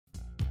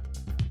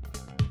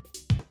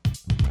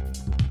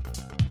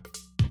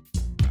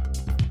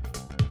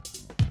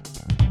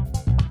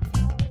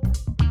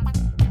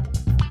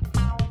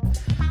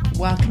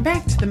Welcome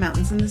back to the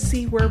Mountains and the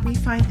Sea, where we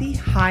find the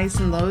highs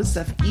and lows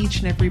of each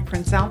and every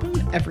Prince album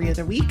every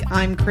other week.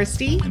 I'm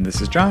Christy. And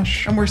this is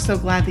Josh. And we're so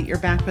glad that you're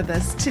back with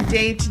us.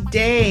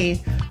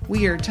 Today,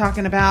 we are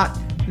talking about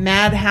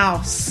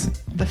Madhouse,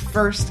 the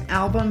first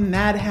album,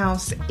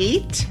 Madhouse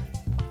 8.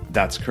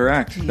 That's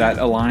correct. Yeah. That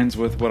aligns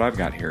with what I've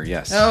got here,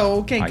 yes. Oh,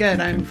 okay, good.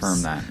 I can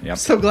confirm that. Yep.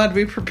 So glad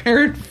we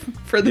prepared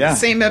for the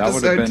same episode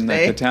today. That would have been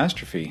a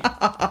catastrophe.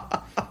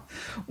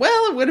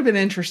 Well, it would have been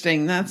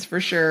interesting, that's for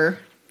sure.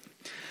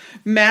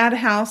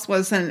 Madhouse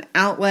was an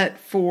outlet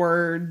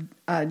for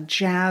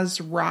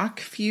jazz rock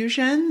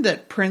fusion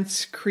that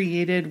Prince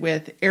created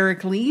with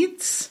Eric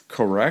Leeds.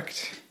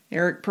 Correct.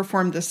 Eric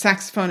performed the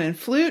saxophone and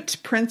flute.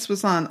 Prince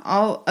was on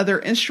all other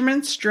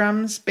instruments,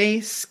 drums,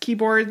 bass,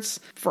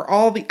 keyboards, for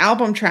all the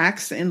album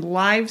tracks in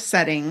live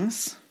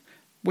settings,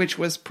 which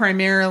was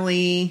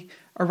primarily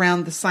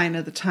around the Sign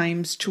of the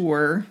Times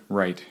tour.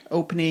 Right.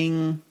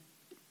 Opening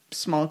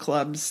small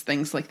clubs,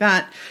 things like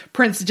that.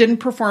 Prince didn't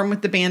perform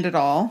with the band at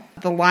all.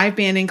 The live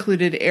band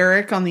included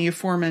Eric on the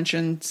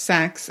aforementioned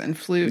sax and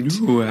flute.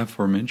 Ooh,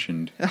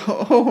 aforementioned.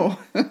 Oh,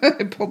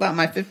 I pulled out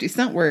my 50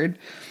 Cent word.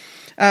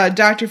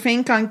 Dr.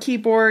 Fink on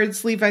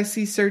keyboards, Levi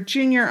Caesar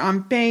Jr. on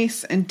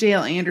bass, and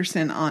Dale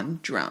Anderson on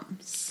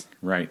drums.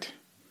 Right.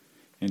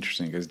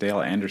 Interesting, because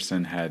Dale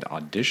Anderson had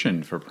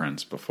auditioned for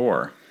Prince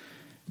before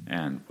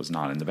and was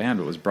not in the band,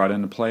 but was brought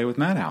in to play with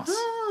Madhouse.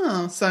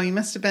 Oh, so he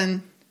must have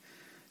been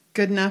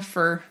good enough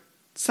for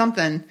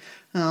something.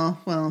 Oh,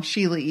 well,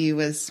 Sheila E.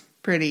 was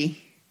pretty.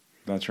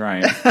 That's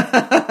right.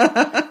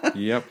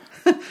 Yep.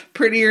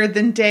 Prettier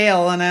than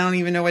Dale, and I don't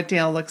even know what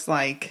Dale looks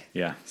like.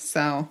 Yeah.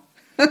 So,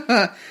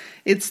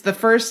 it's the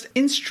first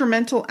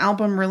instrumental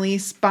album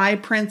released by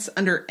Prince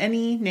under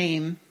any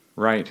name.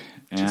 Right.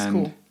 And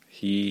cool.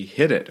 He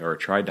hid it, or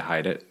tried to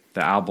hide it.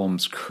 The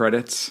album's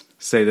credits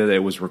say that it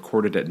was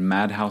recorded at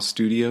Madhouse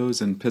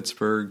Studios in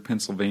Pittsburgh,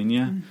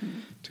 Pennsylvania,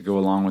 to go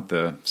along with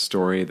the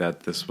story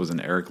that this was an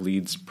Eric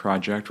Leeds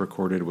project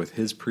recorded with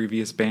his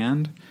previous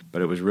band,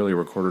 but it was really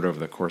recorded over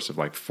the course of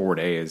like 4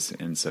 days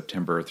in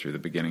September through the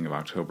beginning of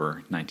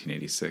October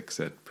 1986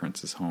 at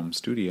Prince's home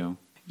studio.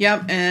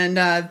 Yep, and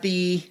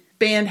the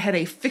band had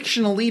a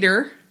fictional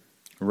leader.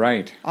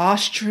 Right.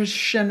 Ostra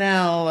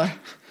Chanel, a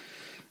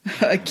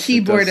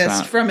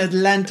keyboardist from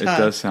Atlanta. It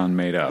does sound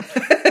made up.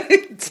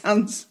 It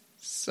sounds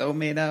so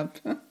made up.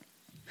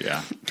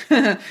 Yeah.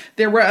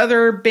 There were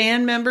other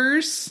band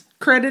members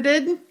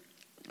credited,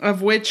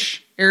 of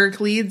which Eric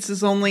Leeds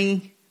is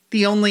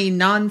the only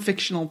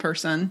non-fictional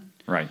person.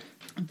 Right.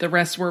 The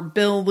rest were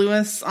Bill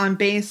Lewis on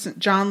bass,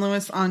 John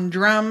Lewis on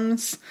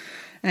drums,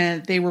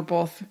 and they were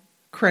both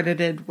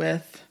credited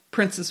with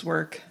Prince's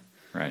work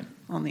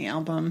on the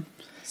album.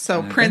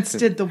 So Prince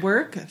did the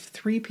work of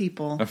 3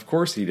 people. Of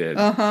course he did.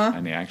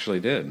 And he actually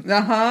did.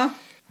 I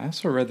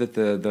also read that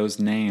those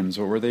names,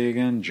 what were they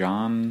again?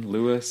 John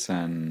Lewis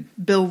and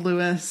Bill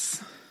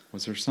Lewis.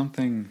 Was there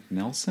something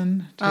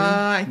Nelson too?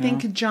 I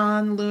think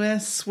John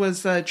Lewis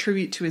was a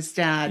tribute to his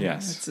dad.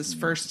 Yes. It's his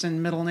first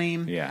and middle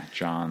name. Yeah,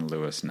 John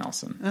Lewis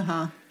Nelson.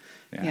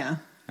 Yeah.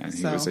 And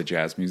he was a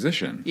jazz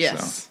musician.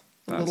 Yes.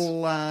 So a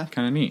little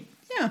kind of neat.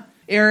 Yeah.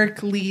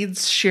 Eric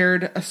Leeds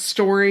shared a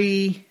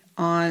story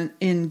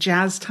in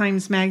Jazz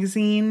Times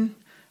magazine,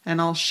 and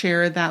I'll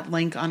share that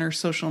link on our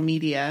social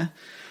media.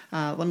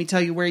 Let me tell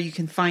you where you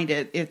can find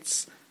it.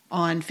 It's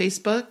on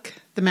Facebook,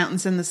 The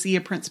Mountains and the Sea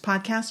of Prince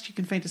podcast. You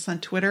can find us on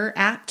Twitter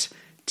at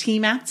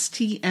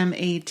TMATS,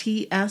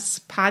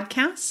 TMATS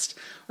podcast,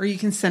 or you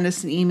can send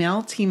us an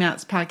email,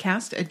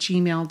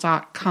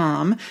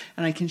 tmatspodcast@gmail.com,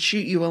 and I can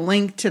shoot you a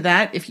link to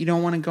that if you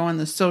don't want to go on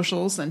the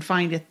socials and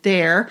find it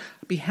there.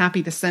 I'd be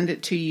happy to send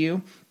it to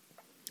you.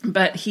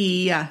 But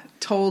he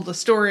told a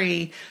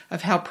story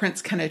of how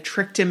Prince kind of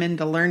tricked him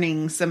into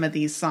learning some of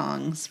these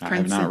songs. I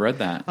have not read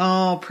that.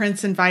 Oh,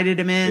 Prince invited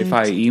him in. If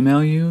I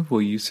email you,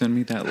 will you send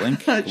me that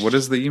link? What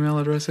is the email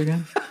address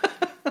again?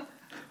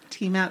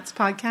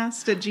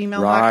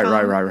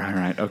 tmatspodcast@gmail.com.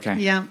 Right. Okay.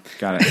 Yeah.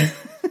 Got it.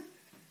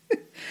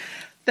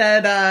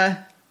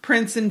 That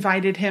Prince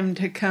invited him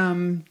to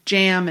come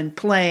jam and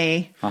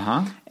play.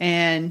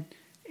 And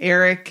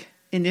Eric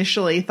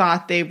initially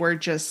thought they were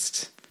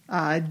just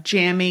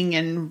jamming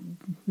and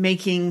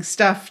making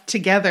stuff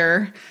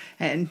together,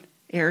 and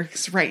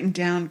Eric's writing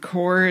down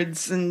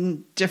chords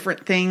and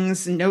different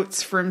things,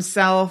 notes for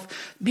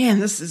himself. Man,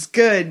 this is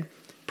good.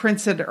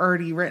 Prince had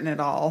already written it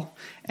all,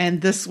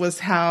 and this was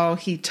how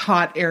he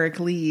taught Eric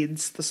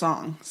Leeds the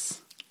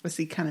songs.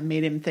 He kind of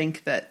made him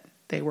think that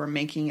they were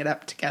making it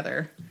up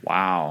together.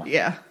 Wow.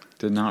 Yeah.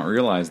 Did not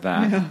realize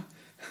that. Yeah.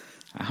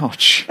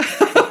 Ouch.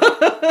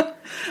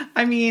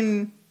 I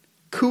mean,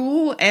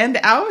 cool and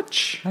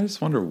ouch. I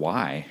just wonder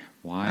why.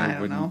 Why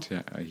wouldn't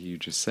you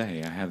just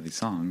say, I have these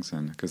songs?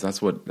 And because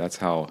that's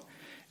how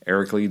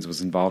Eric Leeds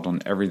was involved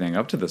on everything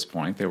up to this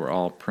point. They were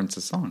all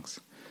Prince's songs.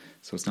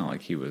 So it's not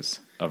like he was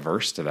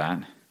averse to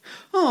that.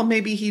 Oh,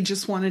 maybe he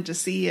just wanted to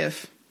see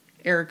if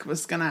Eric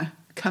was going to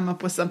come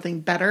up with something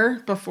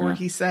better before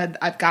he said,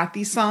 I've got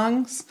these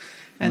songs.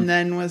 And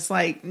then was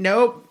like,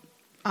 nope,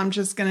 I'm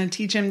just going to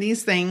teach him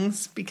these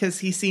things because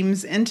he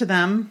seems into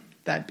them.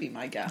 That'd be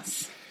my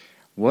guess.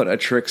 What a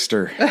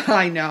trickster.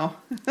 I know.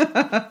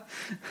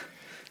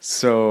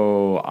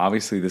 So,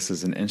 obviously, this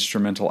is an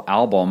instrumental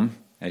album,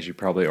 as you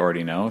probably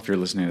already know if you're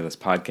listening to this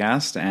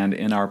podcast. And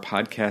in our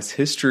podcast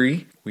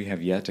history, we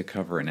have yet to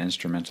cover an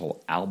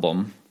instrumental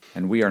album.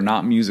 And we are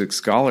not music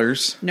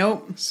scholars.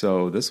 Nope.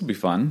 So, this will be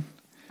fun.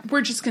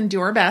 We're just going to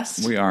do our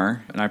best. We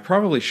are. And I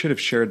probably should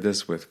have shared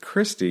this with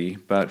Christy,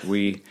 but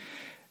we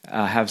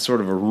have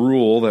sort of a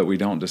rule that we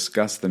don't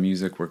discuss the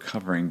music we're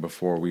covering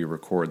before we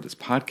record this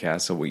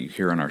podcast. So, what you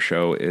hear on our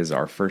show is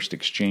our first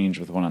exchange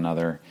with one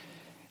another.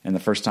 And the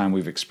first time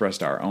we've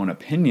expressed our own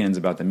opinions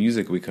about the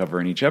music we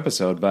cover in each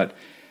episode. But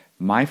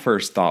my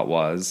first thought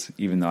was,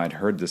 even though I'd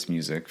heard this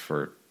music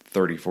for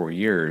 34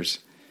 years,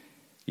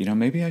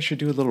 maybe I should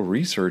do a little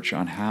research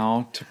on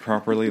how to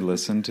properly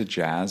listen to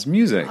jazz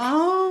music.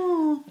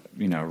 Oh.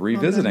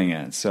 Revisiting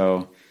it.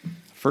 So,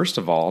 first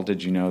of all,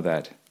 did you know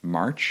that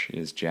March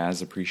is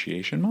Jazz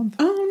Appreciation Month?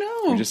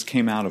 Oh, no. We just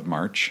came out of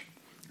March.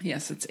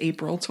 Yes, it's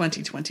April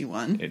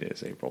 2021. It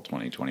is April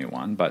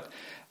 2021. But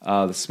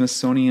the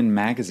Smithsonian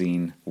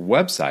Magazine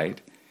website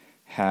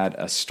had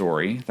a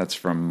story that's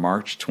from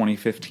March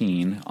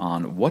 2015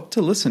 on what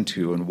to listen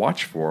to and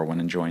watch for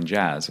when enjoying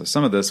jazz. So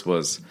some of this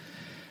was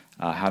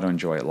how to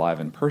enjoy it live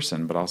in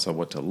person, but also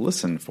what to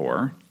listen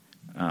for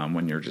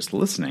when you're just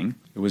listening.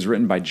 It was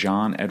written by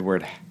John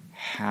Edward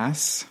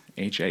Hasse,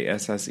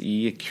 Hasse,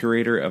 a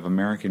curator of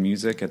American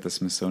music at the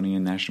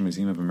Smithsonian National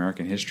Museum of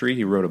American History.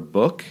 He wrote a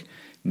book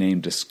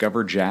named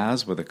Discover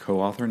Jazz with a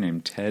co-author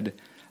named Ted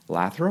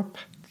Lathrop.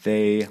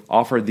 They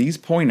offered these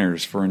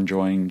pointers for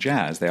enjoying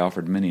jazz. They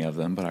offered many of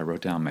them, but I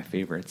wrote down my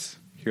favorites.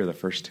 Here are the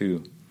first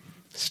two.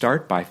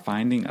 Start by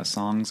finding a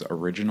song's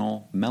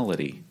original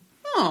melody.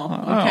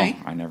 Oh, okay.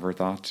 I never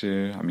thought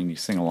to. You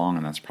sing along,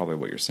 and that's probably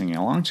what you're singing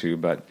along to,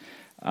 but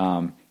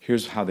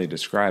here's how they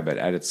describe it.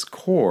 At its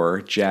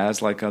core,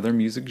 jazz, like other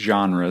music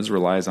genres,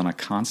 relies on a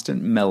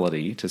constant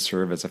melody to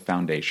serve as a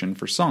foundation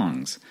for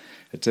songs.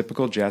 A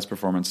typical jazz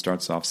performance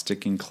starts off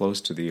sticking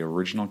close to the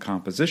original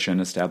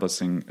composition,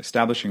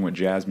 establishing what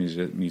jazz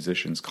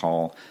musicians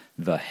call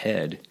the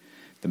head,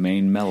 the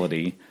main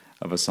melody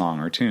of a song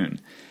or tune.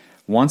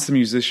 Once the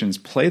musicians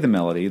play the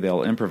melody,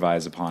 they'll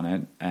improvise upon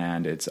it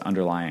and its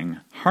underlying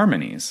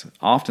harmonies.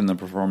 Often the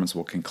performance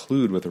will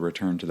conclude with a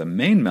return to the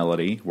main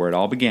melody, where it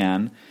all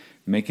began,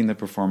 making the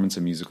performance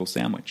a musical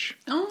sandwich.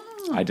 Oh.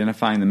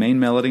 Identifying the main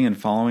melody and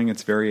following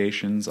its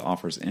variations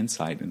offers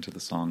insight into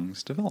the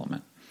song's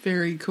development.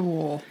 Very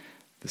cool.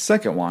 The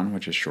second one,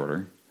 which is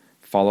shorter,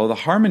 follow the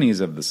harmonies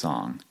of the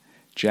song.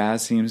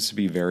 Jazz seems to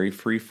be very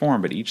free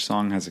form, but each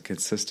song has a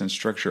consistent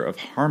structure of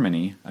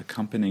harmony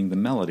accompanying the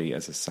melody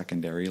as a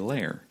secondary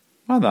layer.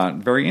 I thought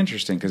very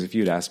interesting, because if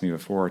you'd asked me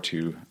before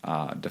to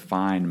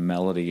define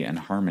melody and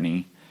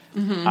harmony,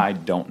 I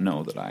don't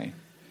know that I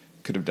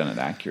could have done it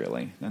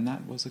accurately. And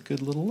that was a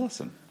good little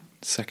lesson.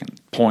 Second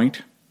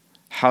point,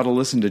 how to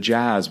listen to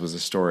jazz was a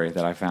story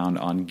that I found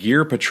on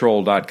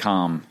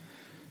gearpatrol.com.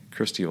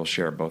 Christy will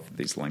share both of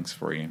these links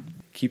for you.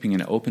 Keeping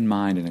an open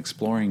mind and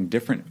exploring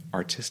different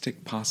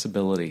artistic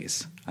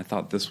possibilities. I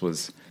thought this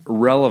was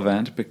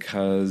relevant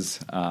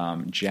because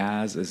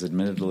jazz is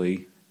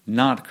admittedly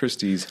not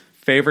Christy's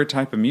favorite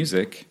type of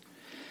music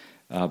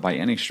by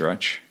any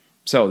stretch.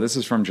 So this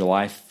is from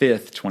July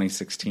 5th,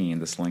 2016,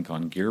 this link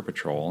on Gear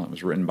Patrol. It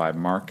was written by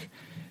Mark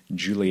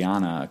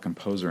Juliana, a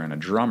composer and a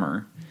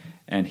drummer.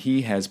 And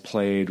he has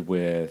played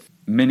with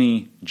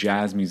many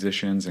jazz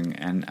musicians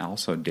and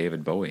also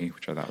David Bowie,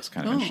 which I thought was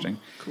kind of interesting.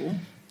 Cool.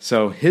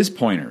 So his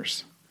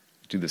pointers,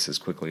 do this as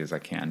quickly as I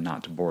can,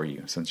 not to bore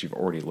you, since you've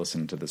already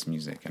listened to this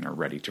music and are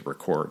ready to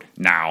record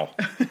now.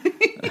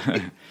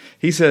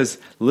 He says,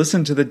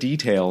 listen to the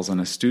details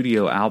on a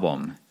studio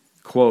album.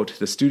 Quote,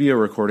 the studio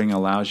recording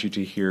allows you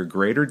to hear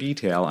greater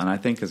detail, and I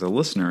think as a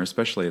listener,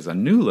 especially as a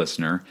new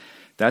listener,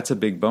 that's a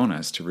big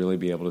bonus to really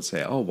be able to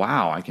say, oh,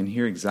 wow, I can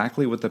hear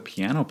exactly what the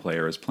piano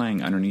player is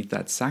playing underneath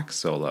that sax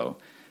solo.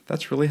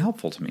 That's really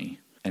helpful to me.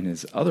 And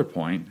his other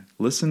point,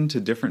 listen to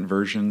different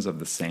versions of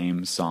the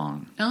same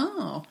song.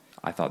 Oh.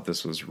 I thought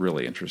this was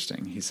really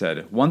interesting. He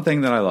said, one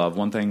thing that I love,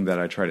 one thing that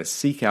I try to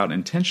seek out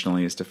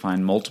intentionally is to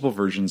find multiple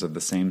versions of the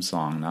same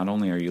song. Not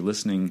only are you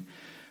listening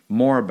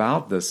more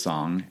about this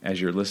song as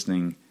you're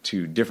listening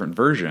to different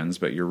versions,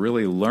 but you're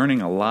really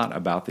learning a lot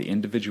about the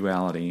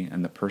individuality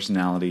and the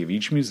personality of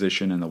each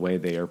musician and the way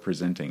they are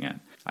presenting it.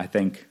 I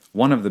think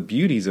one of the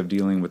beauties of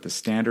dealing with the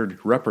standard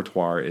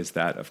repertoire is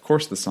that, of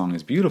course, the song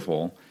is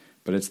beautiful,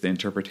 but it's the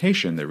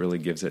interpretation that really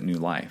gives it new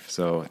life.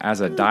 So as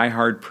a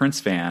diehard Prince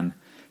fan,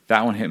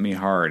 that one hit me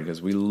hard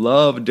because we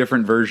love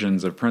different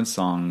versions of Prince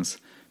songs,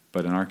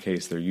 but in our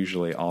case, they're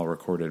usually all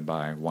recorded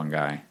by one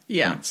guy,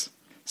 Prince.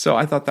 So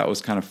I thought that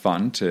was kind of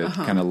fun to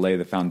kind of lay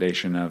the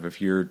foundation of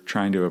if you're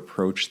trying to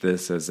approach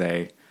this as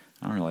I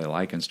don't really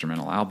like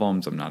instrumental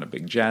albums, I'm not a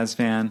big jazz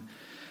fan,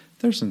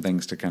 there's some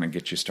things to kind of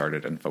get you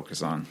started and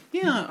focus on.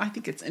 Yeah, I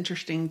think it's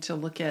interesting to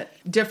look at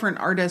different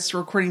artists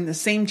recording the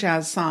same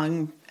jazz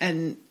song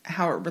and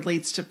how it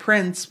relates to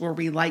Prince, where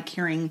we like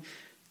hearing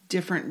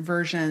different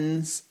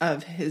versions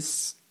of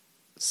his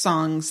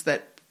songs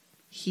that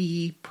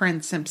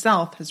Prince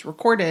himself has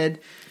recorded.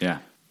 Yeah.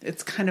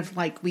 It's kind of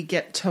like we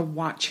get to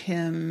watch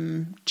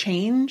him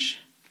change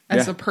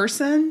as a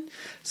person.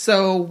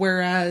 So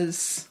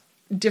whereas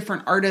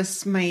different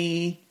artists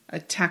may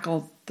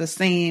tackle the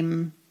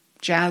same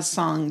jazz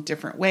song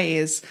different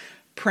ways,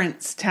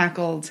 Prince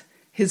tackled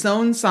his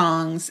own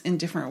songs in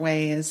different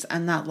ways,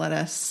 and that let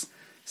us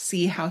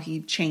see how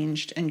he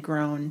changed and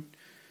grown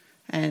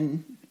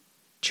and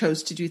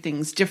chose to do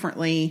things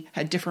differently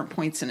at different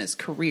points in his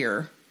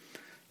career.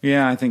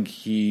 Yeah, I think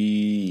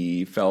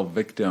he fell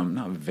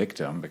not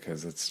victim,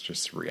 because it's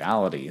just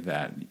reality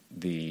that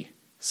the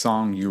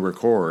song you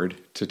record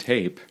to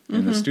tape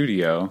in the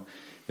studio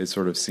is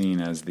sort of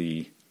seen as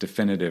the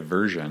definitive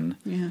version.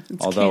 Yeah,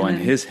 although canon.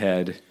 In his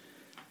head,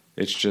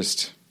 it's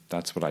just,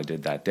 that's what I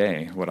did that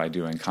day. What I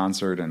do in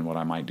concert and what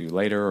I might do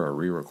later or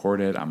re-record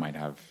it. I might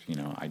have,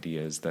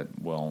 ideas that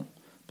will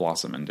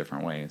blossom in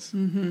different ways,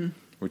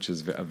 which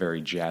is a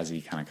very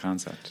jazzy kind of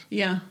concept.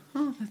 Yeah.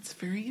 Oh, that's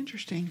very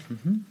interesting.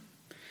 Mm-hmm.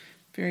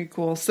 Very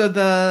cool. So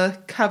the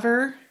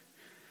cover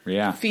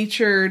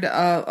featured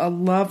a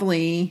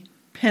lovely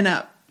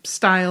pinup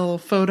style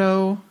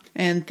photo,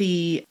 and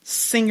the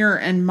singer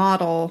and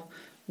model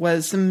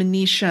was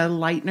Manisha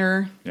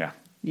Leitner. Yeah.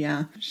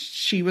 Yeah.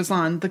 She was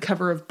on the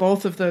cover of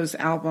both of those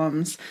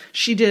albums.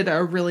 She did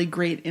a really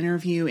great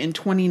interview in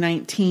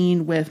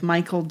 2019 with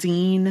Michael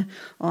Dean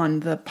on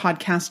the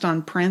podcast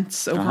on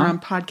Prince over on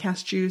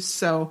Podcast Juice.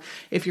 So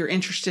if you're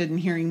interested in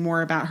hearing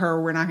more about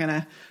her, we're not going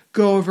to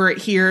go over it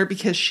here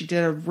because she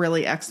did a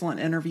really excellent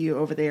interview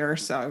over there.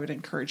 So I would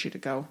encourage you to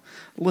go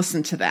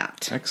listen to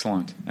that.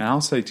 Excellent. And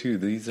I'll say too,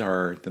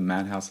 the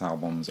Madhouse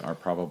albums are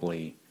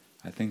probably,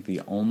 I think,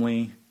 the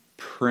only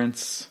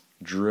Prince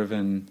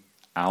driven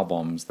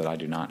albums that I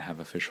do not have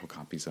official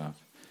copies of.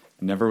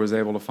 Never was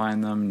able to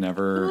find them,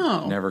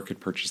 never could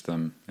purchase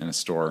them in a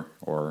store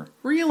or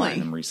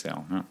find them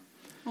resale. No.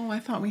 Oh, I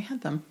thought we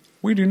had them.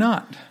 We do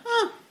not.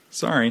 Oh.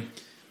 Sorry.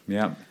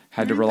 Yeah.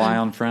 Had to rely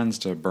on friends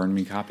to burn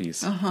me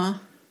copies.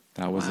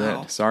 That was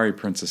it. Sorry,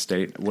 Prince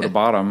Estate. Would have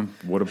bought them.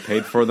 Would have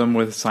paid for them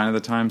with Sign of the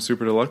Times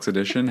Super Deluxe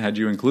Edition had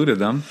you included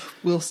them.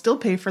 We'll still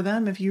pay for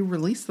them if you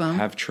release them.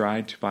 Have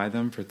tried to buy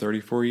them for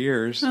 34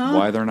 years.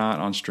 Why they're not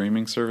on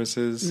streaming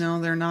services?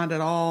 No, they're not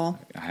at all.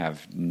 I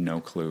have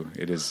no clue.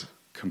 It is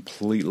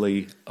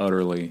completely,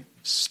 utterly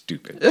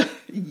stupid.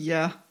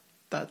 Yeah,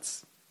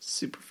 that's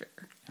super fair.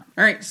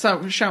 All right,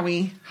 so shall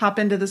we hop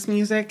into this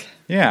music?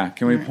 Yeah,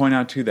 can we point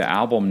out too, the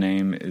album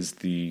name is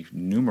the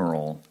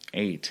numeral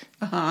 8.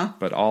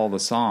 But all the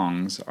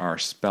songs are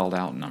spelled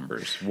out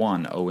numbers.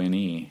 1,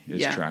 O-N-E,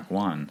 is track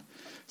 1.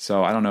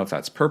 So I don't know if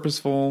that's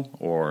purposeful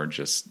or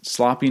just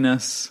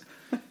sloppiness,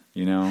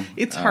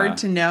 It's hard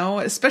to know,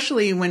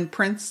 especially when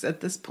Prince at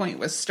this point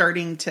was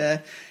starting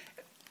to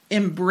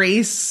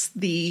embrace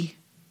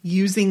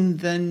using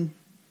the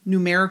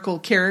numerical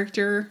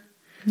character.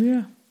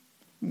 Yeah.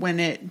 When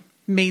it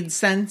made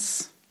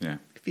sense. Yeah.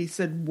 If he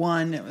said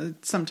 1, it was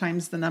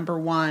sometimes the number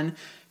 1.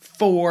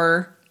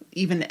 4,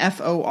 even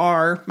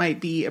F-O-R might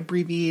be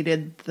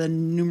abbreviated the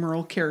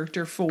numeral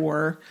character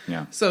 4.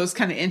 Yeah. So it's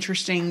kind of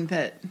interesting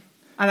that,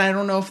 and I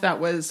don't know if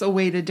that was a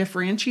way to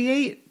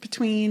differentiate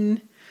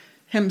between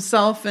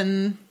himself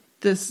and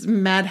this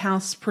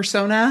Madhouse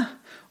persona,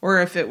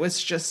 or if it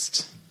was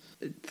just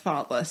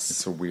thoughtless.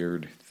 It's a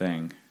weird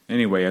thing.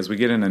 Anyway, as we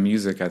get into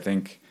music, I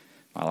think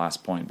my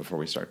last point before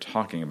we start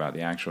talking about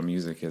the actual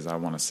music is I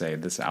want to say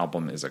this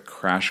album is a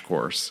crash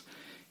course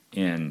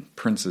in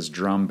Prince's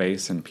drum,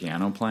 bass, and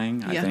piano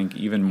playing. I think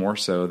even more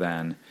so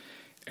than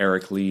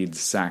Eric Leeds'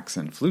 sax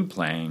and flute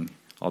playing,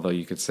 although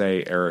you could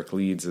say Eric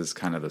Leeds is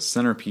kind of the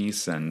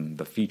centerpiece and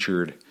the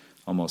featured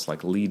almost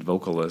like lead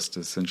vocalist,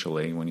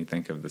 essentially, when you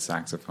think of the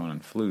saxophone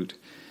and flute.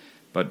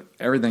 But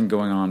everything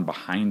going on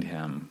behind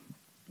him,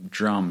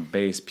 drum,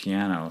 bass,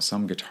 piano,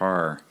 some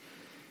guitar,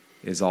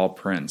 is all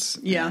Prince.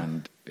 Yeah.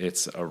 And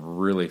it's a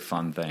really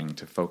fun thing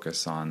to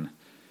focus on.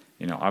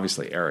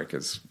 Obviously Eric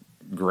is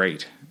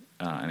great,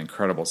 an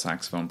incredible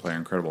saxophone player,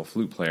 incredible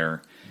flute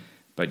player,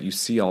 but you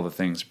see all the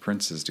things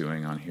Prince is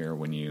doing on here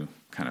when you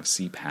kind of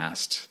see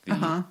past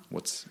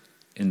what's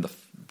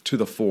to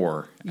the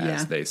fore,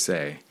 as they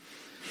say,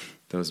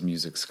 those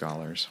music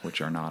scholars, which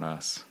are not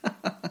us.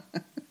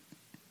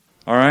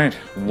 All right,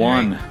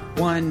 1.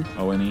 1.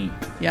 O-N-E.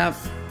 Yep.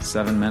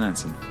 7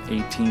 minutes and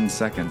 18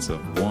 seconds of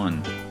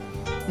 1.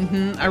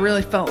 I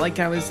really felt like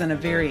I was in a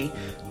very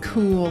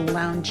cool,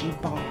 loungy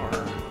bar.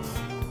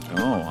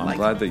 Oh, I'm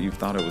glad that you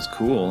thought it was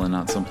cool and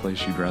not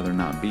someplace you'd rather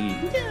not be.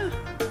 Yeah.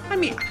 I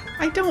mean,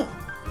 I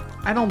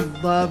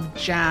don't love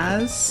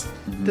jazz.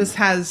 This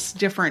has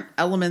different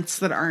elements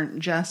that aren't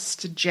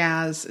just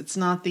jazz. It's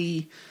not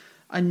the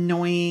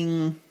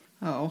annoying,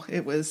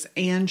 it was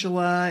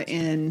Angela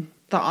in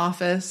The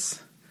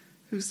Office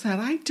who said,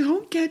 "I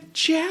don't get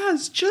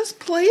jazz, just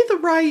play the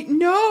right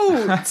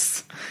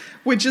notes."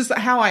 Which is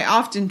how I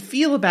often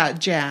feel about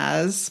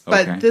jazz,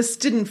 but this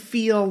didn't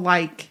feel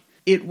like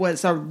it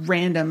was a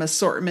random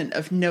assortment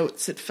of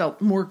notes. It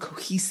felt more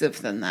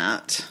cohesive than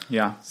that.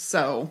 Yeah.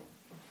 So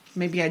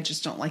maybe I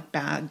just don't like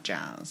bad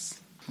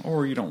jazz.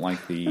 Or you don't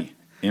like the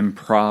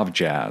improv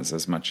jazz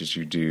as much as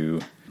you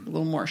do. A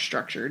little more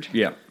structured.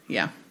 Yeah.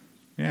 Yeah.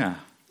 Yeah.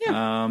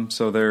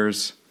 So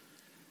there's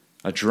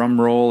a drum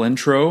roll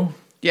intro.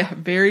 Yeah,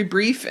 very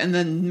brief, and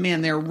then,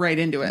 man, they're right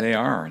into it. They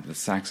are. The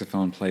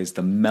saxophone plays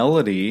the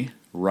melody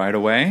right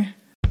away.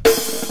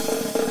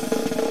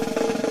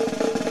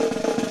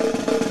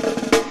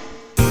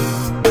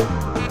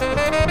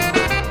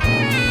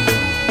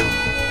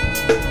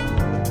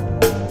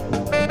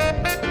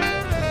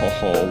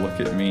 Oh, look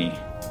at me.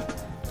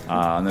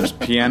 And there's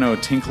piano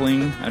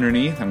tinkling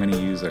underneath. I'm going to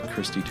use a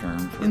Christy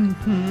term for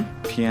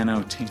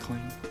piano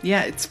tinkling.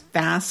 Yeah, it's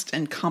fast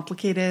and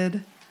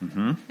complicated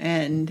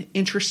and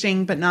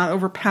interesting, but not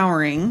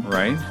overpowering.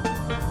 Right.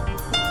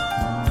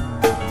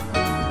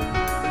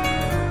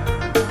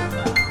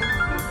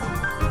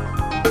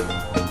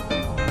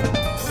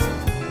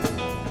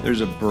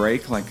 There's a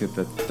break like at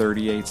the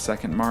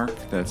 38-second mark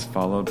that's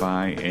followed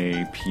by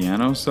a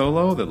piano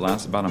solo that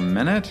lasts about a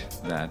minute.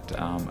 That,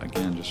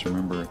 again, just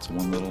remember it's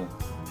one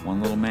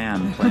little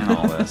man playing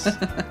all this.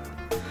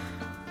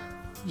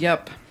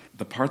 Yep.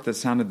 The part that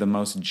sounded the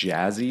most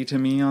jazzy to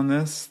me on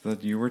this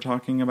that you were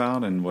talking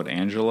about and what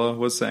Angela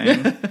was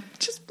saying.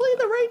 Just play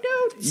the right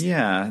notes.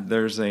 Yeah,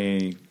 there's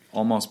a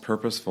almost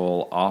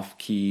purposeful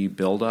off-key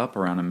build-up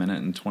around a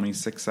minute and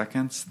 26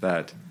 seconds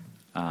that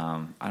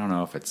I don't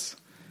know if it's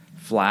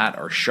flat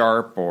or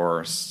sharp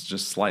or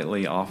just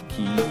slightly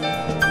off-key.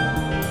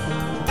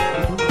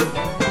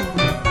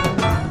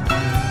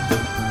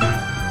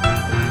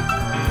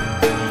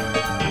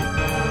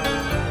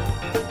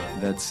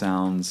 That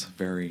sounds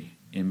very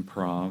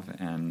improv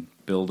and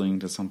building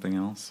to something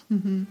else.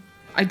 Mm-hmm.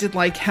 I did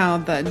like how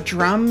the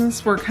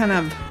drums were kind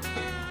of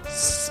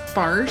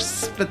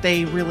sparse, but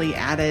they really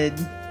added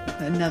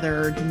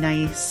another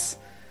nice,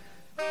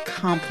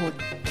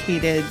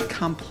 complicated,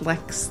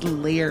 complex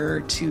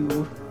layer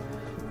to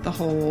the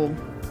whole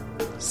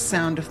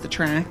sound of the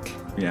track.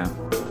 Yeah.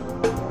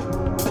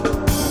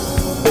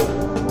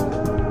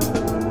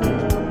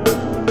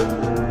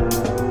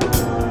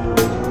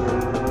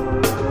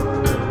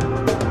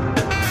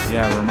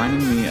 Yeah,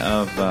 reminding me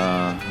of,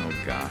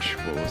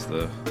 what was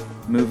the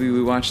movie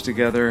we watched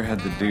together?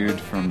 Had the dude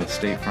from the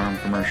State Farm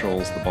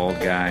commercials, the bald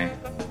guy,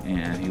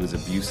 and he was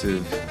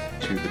abusive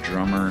to the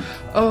drummer.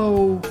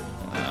 Oh.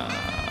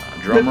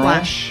 Drum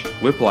Whiplash. roll?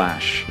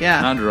 Whiplash.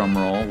 Yeah. Not drum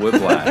roll,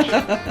 Whiplash.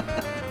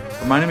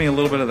 Reminded me a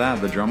little bit of that,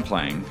 the drum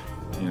playing.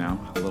 You know,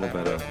 a little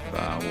bit of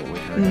what we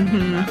heard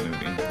in that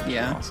movie. Which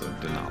I also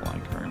did not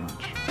like very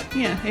much.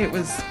 Yeah, it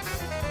was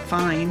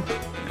fine.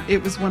 Yeah.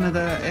 It was one of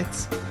the,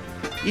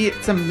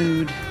 it's a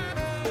mood.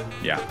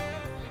 Yeah.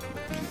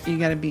 You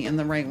got to be in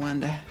the right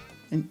one to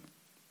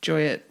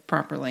enjoy it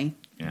properly.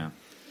 Yeah.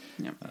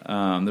 Yep.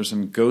 There's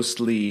some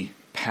ghostly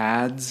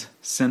pads,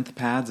 synth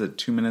pads at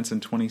 2 minutes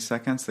and 20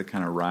 seconds that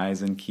kind of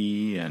rise in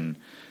key and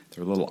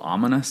they're a little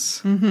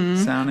ominous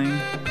sounding.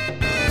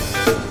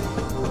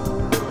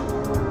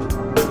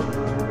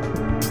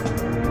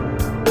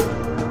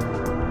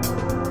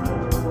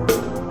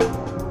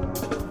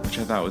 Which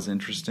I thought was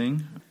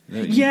interesting.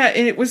 Yeah,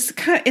 it was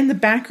kind of in the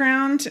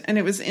background, and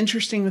it was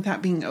interesting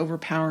without being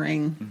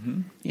overpowering.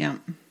 Mm-hmm. Yeah.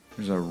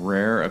 There's a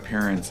rare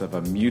appearance of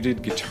a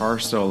muted guitar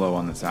solo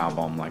on this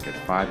album, like at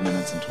 5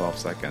 minutes and 12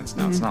 seconds.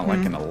 Now, it's not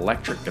like an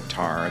electric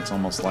guitar. It's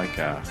almost like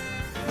a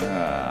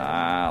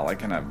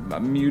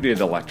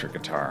muted electric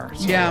guitar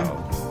solo,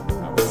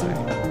 I would say.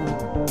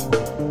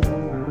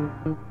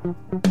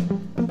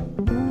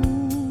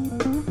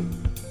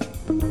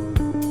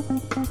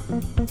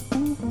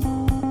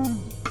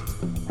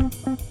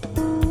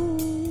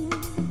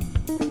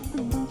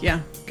 Yeah,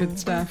 good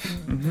stuff.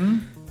 Mm-hmm.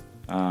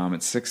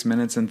 At 6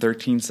 minutes and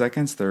 13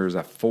 seconds, there's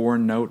a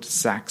 4-note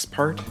sax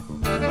part.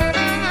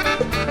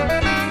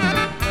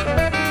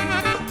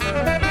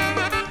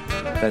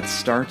 That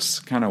starts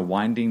kind of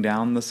winding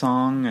down the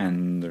song,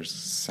 and there's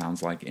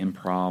sounds like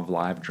improv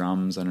live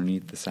drums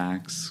underneath the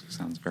sax.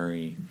 Sounds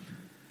very,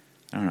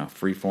 I don't know,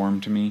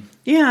 freeform to me.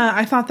 Yeah,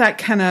 I thought that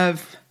kind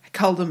of, I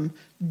called them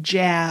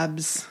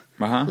jabs.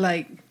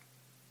 Like,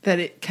 that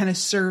it kind of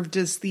served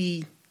as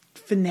the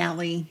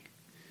finale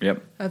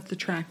of the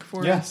track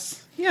for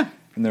us. Yeah.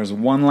 And there's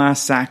one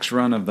last sax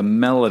run of the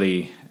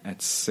melody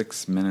at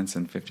 6 minutes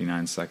and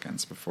 59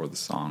 seconds before the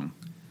song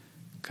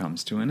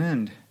comes to an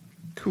end.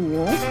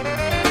 Cool.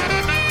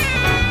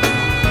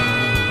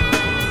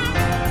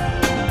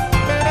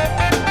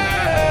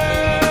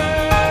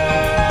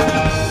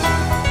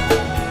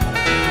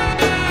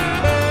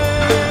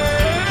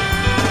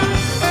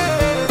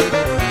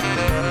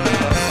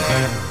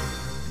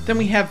 Then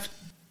we have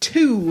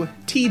 2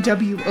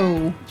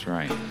 TWO. That's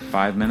right.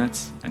 5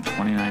 minutes and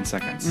 29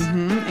 seconds.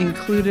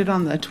 Included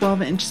on the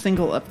 12-inch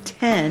single of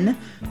 10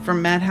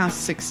 from Madhouse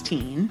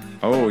 16.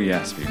 Oh,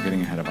 yes. We're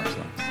getting ahead of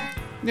ourselves.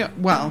 Yeah,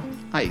 well,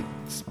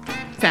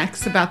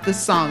 facts about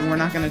this song. We're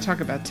not going to talk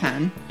about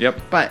 10.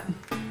 Yep. But.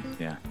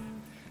 Yeah.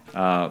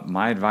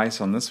 My advice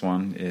on this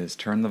one is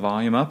turn the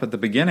volume up at the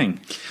beginning.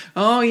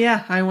 Oh,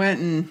 yeah. I went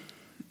and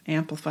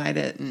amplified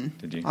it and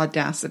Did you?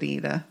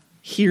 Audacity to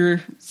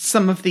hear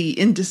some of the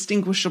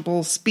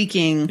indistinguishable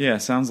speaking. Yeah,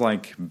 sounds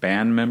like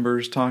band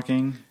members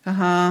talking.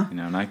 Uh-huh.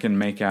 And I can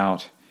make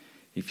out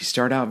if you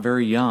start out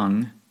very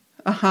young.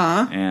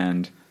 Uh-huh.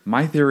 And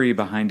my theory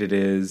behind it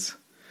is.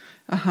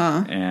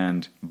 Uh-huh.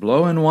 And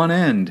blow in one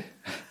end.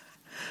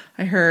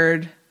 I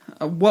heard,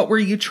 what were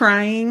you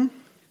trying?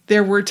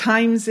 There were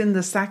times in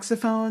the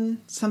saxophone.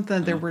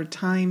 There were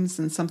times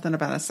and something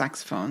about a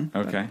saxophone.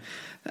 Okay.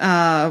 But,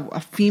 a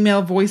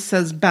female voice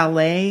says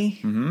ballet.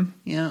 Mm-hmm.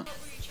 Yeah.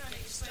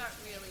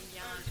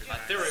 My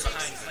theory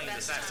behind playing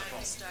the saxophone.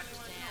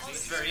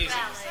 It's very easy.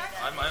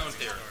 I have my own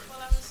theory.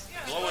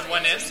 Blow in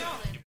one end.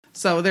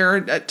 So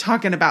they're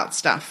talking about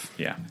stuff.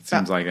 Yeah, it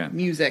seems like it.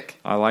 Music.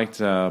 I liked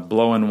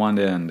blow in one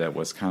end. It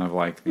was kind of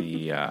like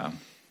the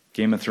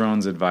Game of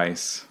Thrones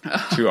advice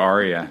to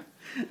Arya.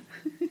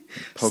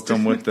 Stick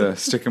him with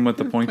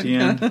the pointy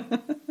end.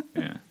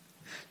 Yeah.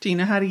 Do you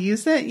know how to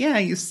use it? Yeah,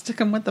 you stick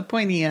them with the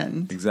pointy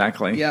end.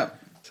 Exactly. Yep.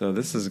 So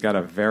this has got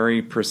a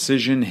very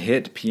precision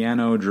hit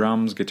piano,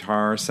 drums,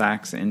 guitar,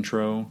 sax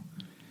intro.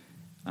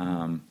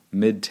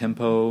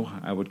 Mid-tempo,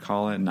 I would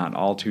call it. Not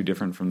all too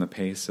different from the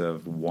pace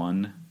of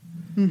one.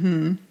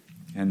 Mm-hmm.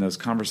 And those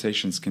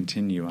conversations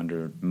continue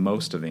under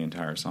most of the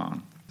entire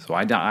song. So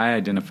I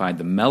identified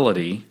the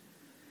melody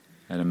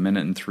at 1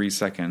 minute and 3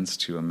 seconds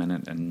to 1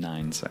 minute and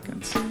 9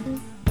 seconds.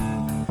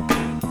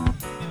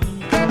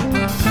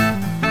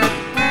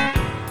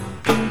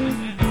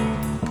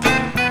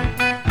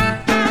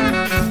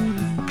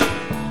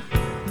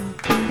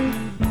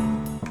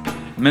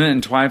 Minute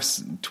and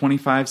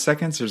 25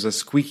 seconds, there's a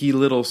squeaky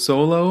little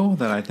solo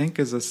that I think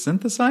is a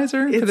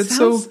synthesizer. But it's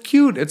so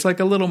cute. It's like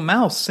a little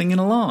mouse singing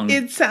along.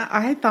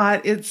 I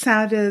thought it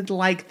sounded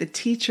like the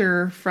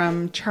teacher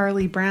from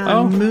Charlie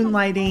Brown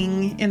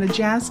moonlighting in a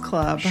jazz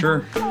club.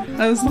 Sure.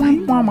 I was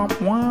like,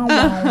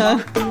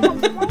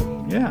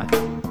 yeah.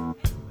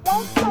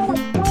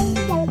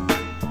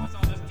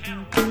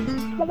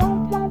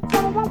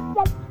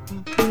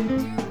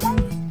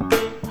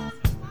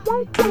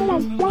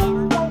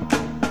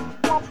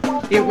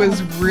 It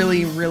was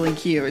really, really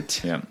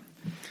cute. Yeah.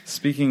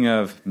 Speaking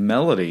of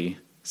melody,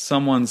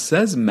 someone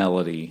says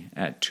melody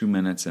at 2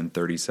 minutes and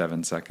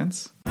 37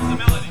 seconds.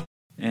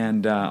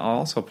 And I'll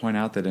also point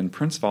out that in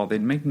Prince Vault,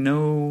 they'd make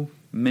no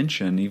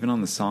mention, even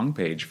on the song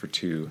page for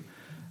 2,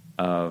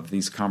 of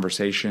these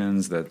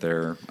conversations, that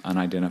they're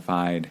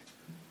unidentified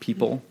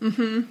people.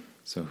 Mm-hmm.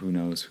 So who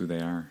knows who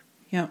they are.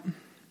 Yep.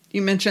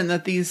 You mentioned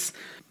that these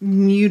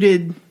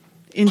muted,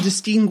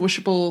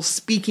 indistinguishable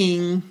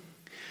speaking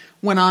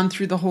went on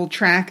through the whole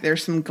track.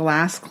 There's some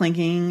glass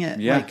clinking at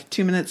like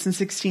 2 minutes and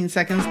 16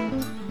 seconds.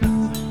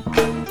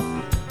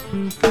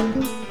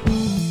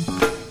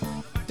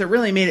 It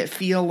really made it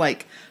feel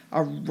like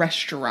a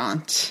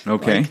restaurant.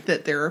 Okay. Like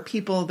that there are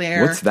people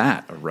there. What's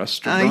that? A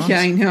restaurant?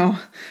 Yeah, I know.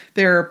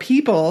 There are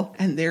people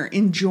and they're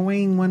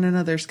enjoying one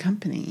another's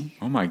company.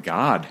 Oh my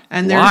God.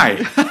 And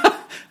why?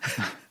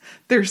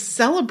 They're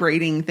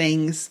celebrating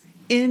things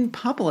in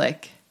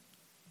public.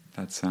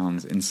 That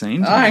sounds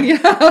insane to me.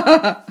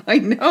 I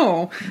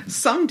know.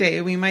 Someday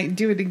we might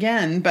do it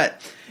again,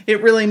 but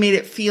it really made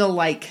it feel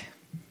like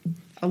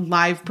a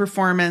live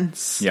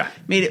performance. Yeah.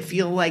 Made it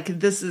feel like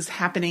this is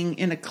happening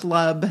in a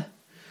club.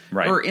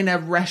 Right. Or in a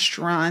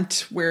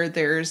restaurant where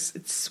it's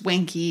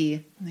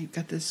swanky. And they've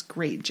got this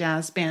great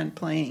jazz band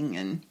playing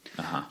and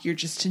you're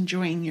just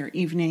enjoying your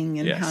evening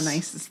and how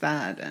nice is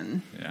that?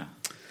 And yeah.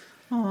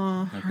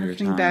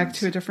 harkening back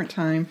to a different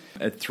time.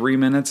 At 3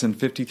 minutes and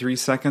 53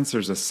 seconds,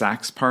 there's a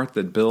sax part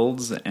that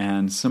builds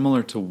and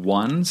similar to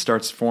 1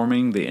 starts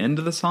forming the end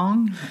of the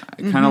song.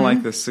 Kind of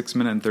like the 6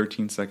 minute and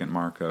 13 second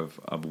mark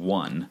of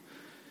 1.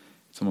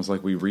 It's almost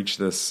like we reach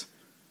this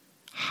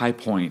high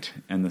point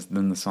and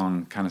then the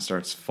song kind of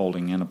starts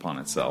folding in upon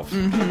itself.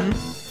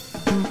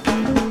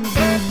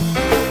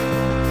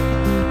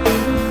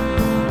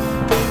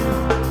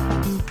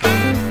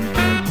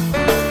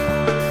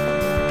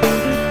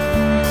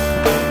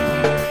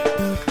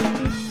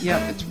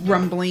 Yep, it's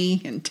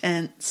rumbly,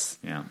 intense.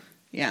 Yeah.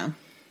 Yeah.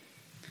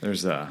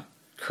 There's a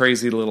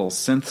crazy little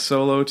synth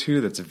solo,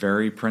 too, that's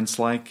very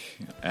Prince-like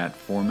at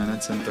 4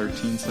 minutes and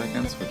 13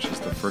 seconds, which is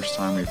the first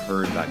time we've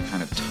heard that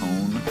kind of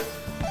tone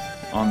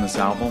on this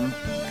album.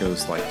 It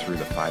goes like through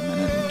the 5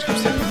 minute and 2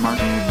 second mark.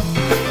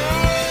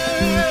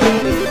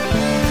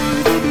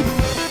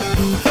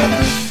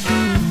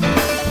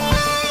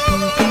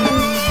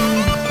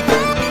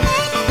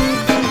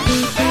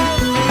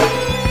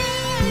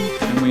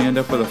 End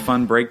up with a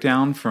fun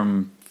breakdown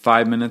from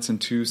 5 minutes and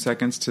 2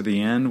 seconds to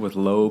the end with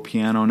low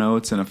piano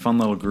notes and a fun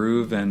little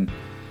groove and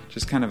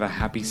just kind of a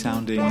happy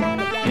sounding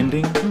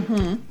ending.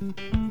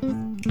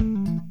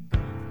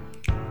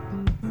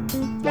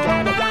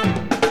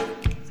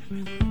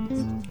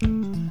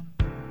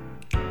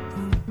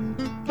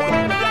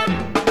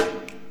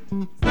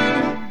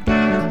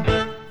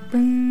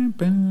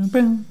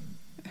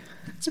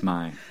 It's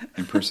my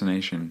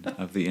impersonation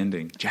of the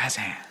ending. Jazz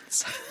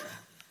hands.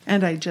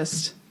 And I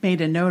just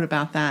made a note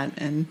about that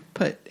and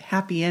put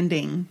happy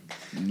ending.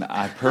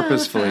 I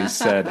purposefully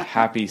said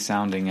happy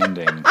sounding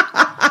ending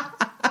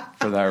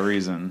for that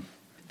reason.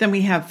 Then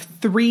we have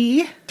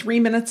 3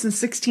 minutes and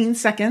 16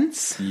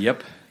 seconds.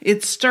 Yep.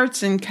 It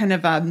starts in kind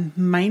of a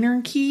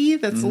minor key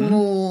that's a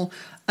little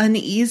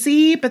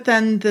uneasy, but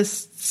then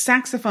this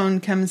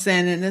saxophone comes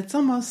in and it's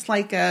almost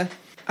like a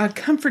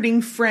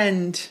comforting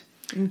friend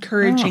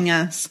encouraging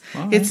us.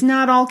 Right. It's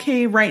not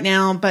okay right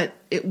now, but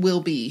it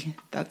will be.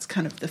 That's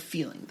kind of the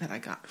feeling that I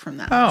got from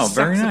that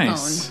saxophone. Very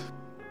nice.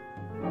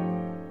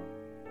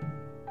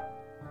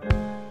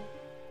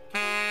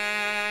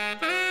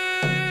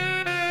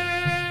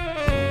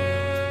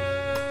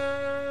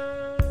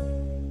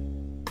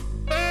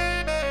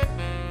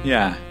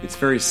 Yeah, it's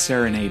very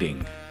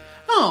serenading.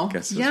 Oh, I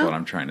guess is what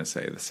I'm trying to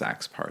say, the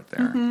sax part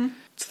there. Mm-hmm.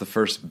 It's the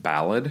first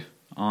ballad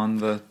on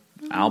the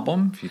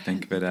album, if you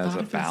think of it as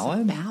a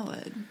ballad.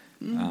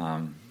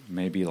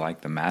 Maybe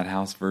like the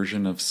Madhouse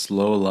version of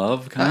Slow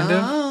Love, kind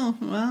of. Oh,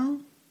 well,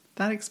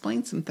 that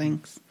explains some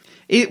things.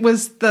 It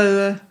was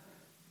the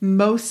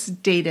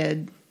most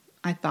dated,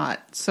 I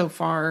thought, so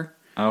far.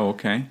 Oh,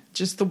 okay.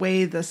 Just the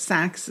way the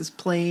sax is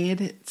played,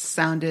 it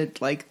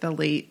sounded like the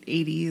late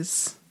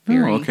 80s.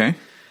 Oh, okay.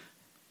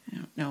 I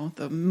don't know,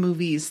 the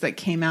movies that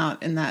came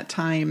out in that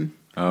time.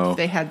 Oh. If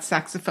they had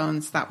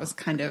saxophones, that was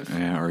kind of...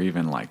 Yeah, or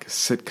even like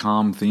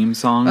sitcom theme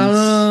songs.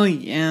 Oh,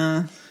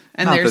 yeah.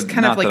 And there's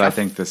kind of like I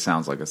think this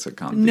sounds like a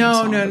sitcom theme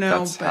song. No.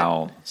 That's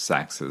how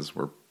saxes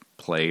were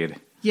played.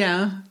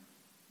 Yeah,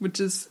 which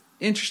is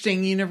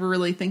interesting. You never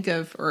really think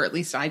of, or at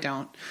least I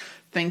don't,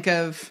 think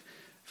of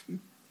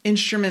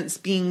instruments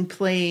being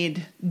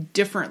played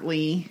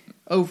differently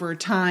over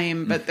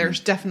time, but there's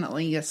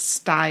definitely a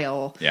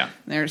style. Yeah.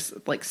 There's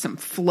like some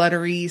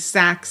fluttery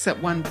sax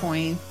at one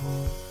point.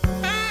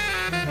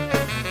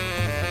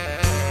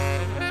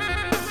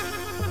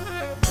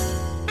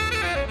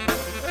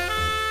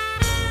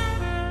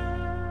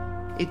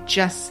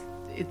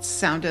 It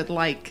sounded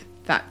like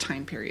that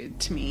time period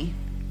to me.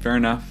 Fair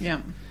enough.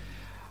 Yeah.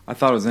 I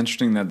thought it was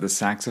interesting that the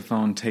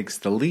saxophone takes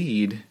the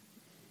lead,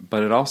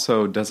 but it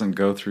also doesn't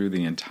go through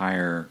the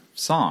entire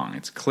song.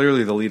 It's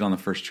clearly the lead on the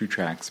first 2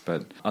 tracks,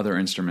 but other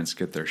instruments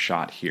get their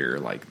shot here,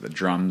 like the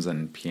drums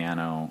and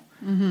piano.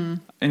 Mm-hmm.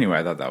 Anyway,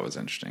 I thought that was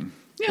interesting.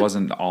 Yeah. It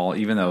wasn't all,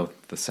 even though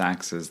the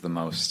sax is the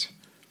most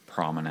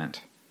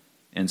prominent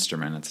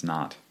instrument, it's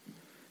not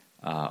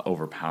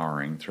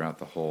overpowering throughout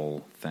the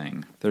whole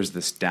thing. There's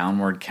this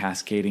downward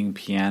cascading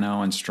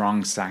piano and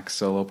strong sax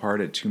solo part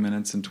at 2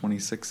 minutes and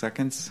 26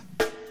 seconds.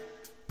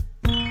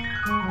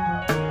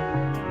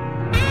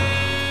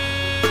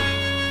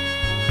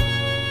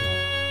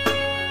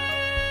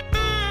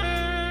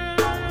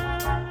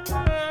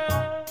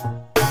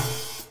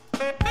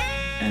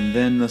 And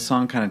then the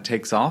song kind of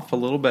takes off a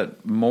little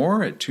bit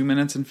more at 2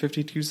 minutes and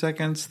 52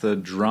 seconds. The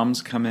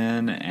drums come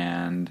in,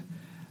 and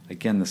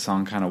again, the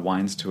song kind of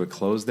winds to a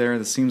close there.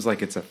 This seems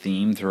like it's a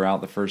theme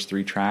throughout the first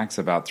 3 tracks.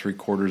 About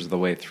 3/4 of the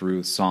way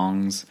through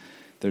songs,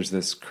 there's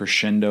this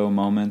crescendo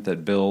moment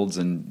that builds,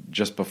 and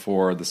just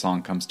before the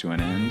song comes to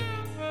an end.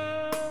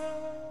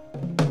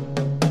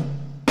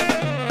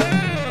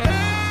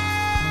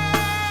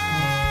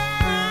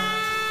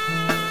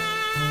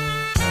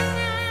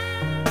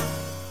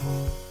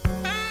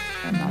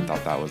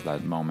 That was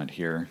that moment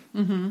here.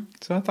 Mm-hmm.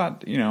 So I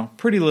thought,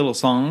 pretty little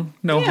song.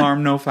 No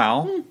harm, no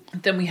foul.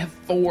 Then we have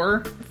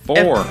 4.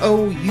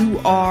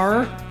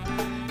 F-O-U-R.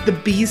 The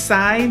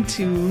B-side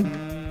to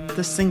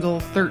the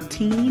single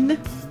 13.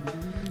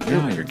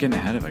 Yeah, you're getting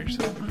ahead of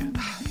yourself again.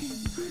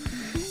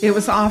 It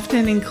was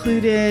often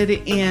included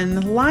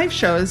in live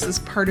shows as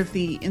part of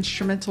the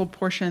instrumental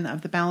portion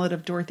of the Ballad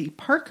of Dorothy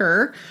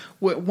Parker,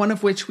 one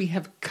of which we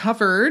have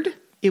covered.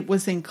 It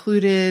was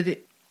included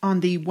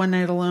on the One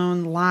Night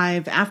Alone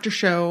live after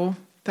show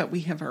that we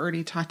have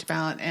already talked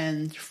about,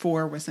 and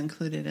 4 was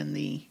included in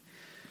the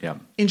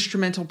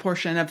instrumental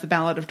portion of the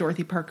Ballad of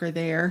Dorothy Parker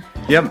there.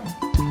 Yep.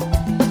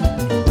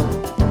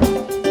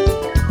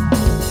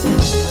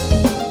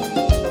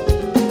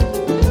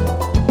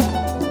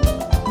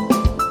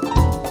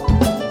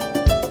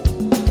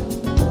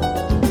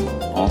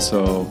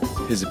 Also,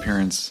 his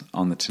appearance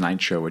on The Tonight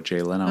Show with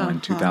Jay Leno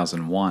in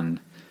 2001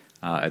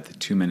 at the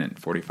 2 minute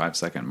 45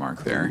 second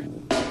mark there.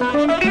 It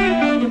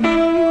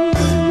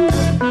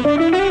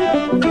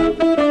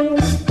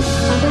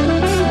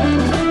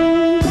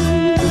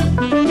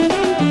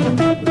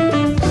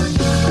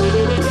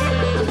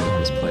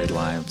was played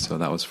live, so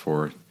that was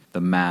for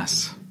the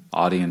mass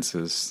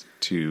audiences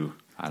to,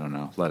 I don't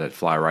know, let it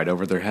fly right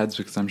over their heads,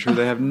 because I'm sure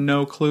they have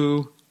no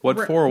clue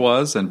what 4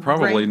 was, and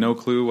probably no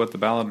clue what the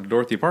Ballad of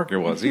Dorothy Parker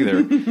was either.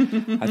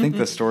 I think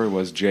the story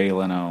was Jay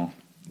Leno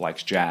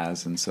likes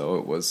jazz, and so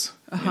it was,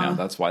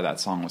 that's why that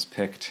song was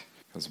picked.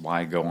 Because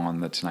why go on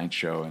The Tonight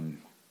Show in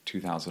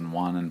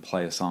 2001 and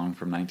play a song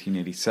from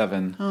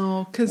 1987?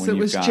 Oh, because it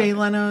was Jay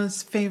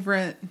Leno's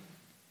favorite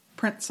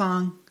Prince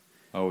song.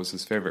 Oh, it was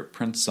his favorite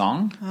Prince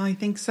song? Oh, I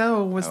think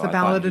so. It was the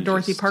Ballad of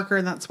Dorothy Parker,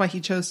 and that's why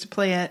he chose to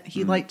play it.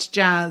 He liked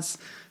jazz,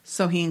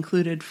 so he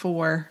included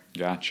 4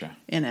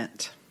 in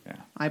it. Yeah,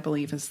 I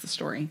believe is the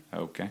story.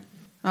 Okay.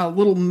 A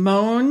little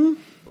moan,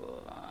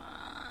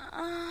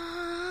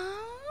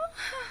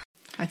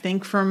 I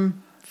think,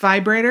 from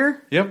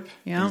Vibrator? Yep.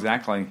 Yeah.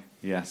 Exactly.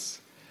 Yes.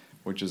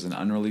 Which is an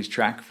unreleased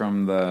track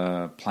from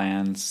the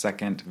planned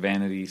second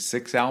Vanity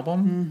 6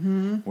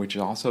 album, which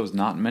also is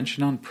not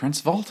mentioned on Prince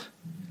Vault.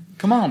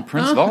 Come on,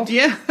 Prince Vault.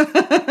 Yeah.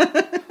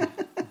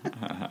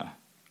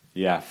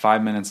 Yeah,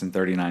 5 minutes and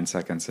 39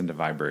 seconds into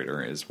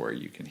Vibrator is where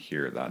you can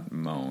hear that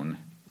moan.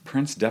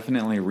 Prince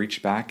definitely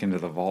reached back into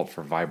the vault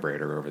for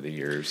Vibrator over the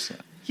years.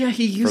 Yeah,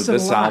 he used for it a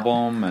this lot.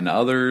 album and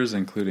others,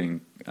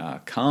 including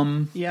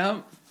Come.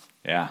 Yep.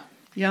 Yeah.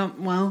 Yep.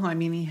 Well, I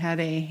mean, he had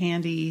a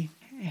handy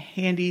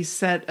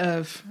set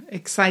of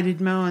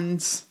excited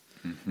moans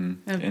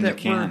In that the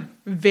can.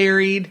 were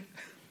varied.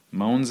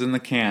 Moans in the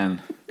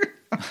can.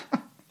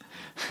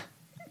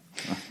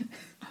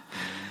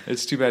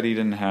 It's too bad he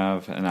didn't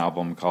have an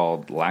album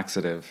called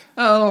Laxative.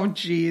 Oh,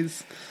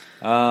 jeez.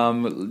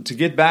 To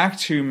get back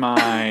to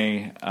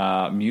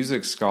my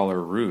music scholar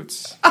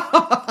roots,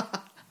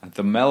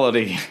 the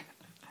melody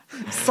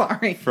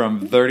Sorry.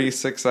 from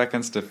 36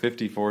 seconds to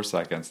 54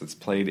 seconds, it's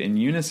played in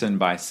unison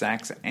by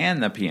sax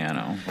and the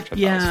piano, which I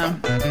thought was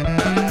fun.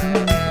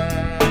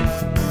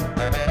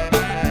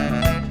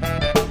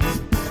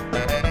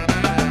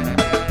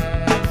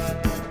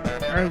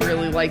 I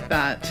really like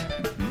that.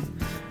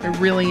 I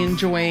really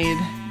enjoyed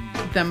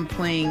them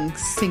playing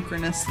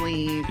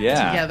synchronously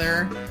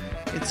together.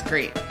 It's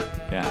great.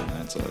 Yeah,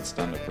 it's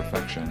done to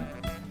perfection.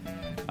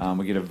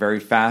 We get a very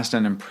fast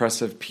and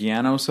impressive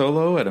piano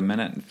solo at 1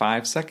 minute and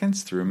 5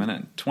 seconds through 1 minute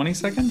and 20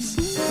 seconds.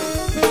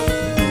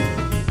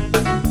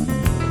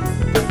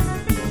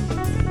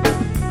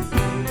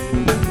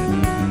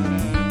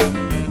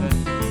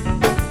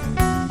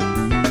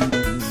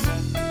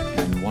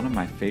 And one of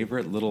my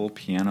favorite little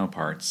piano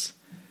parts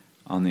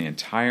on the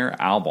entire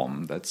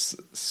album that's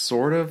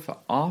sort of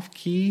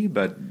off-key,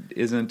 but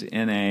isn't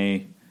in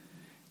a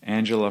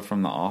Angela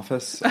from The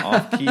Office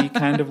off-key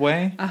kind of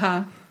way.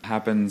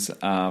 Happens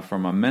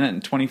from 1 minute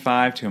and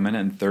 25 to 1 minute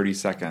and 30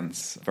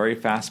 seconds. Very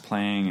fast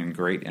playing and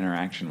great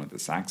interaction with the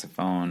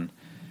saxophone.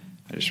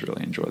 I just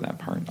really enjoy that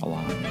part a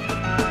lot.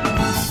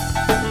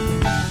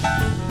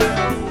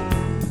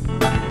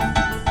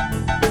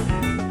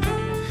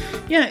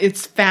 Yeah,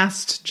 it's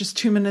fast. Just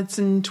 2 minutes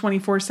and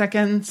 24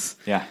 seconds.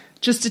 Yeah.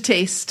 Just a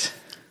taste.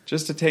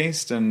 Just a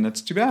taste, and it's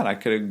too bad. I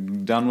could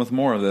have done with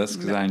more of this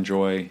because I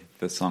enjoy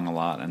this song a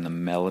lot, and the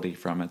melody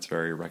from it's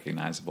very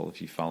recognizable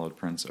if you followed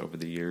Prince over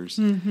the years.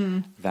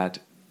 That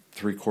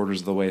 3/4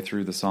 of the way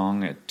through the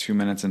song at 2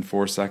 minutes and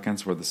 4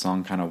 seconds, where the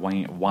song kind of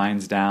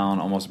winds down,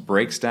 almost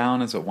breaks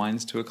down as it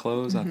winds to a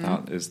close, I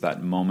thought is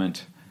that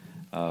moment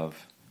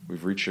of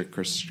we've reached a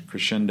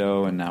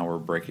crescendo, and now we're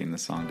breaking the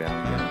song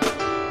down again.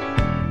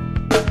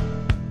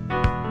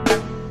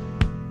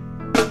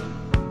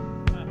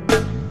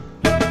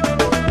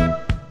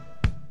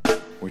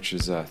 Which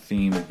is a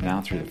theme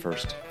now through the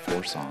first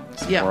 4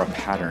 songs. Yeah. Or a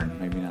pattern,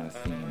 maybe not a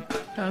theme.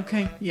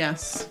 Okay,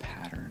 yes. A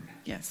pattern.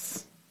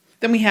 Yes.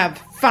 Then we have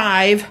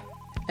 5,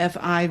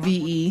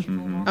 F-I-V-E,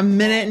 1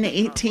 minute and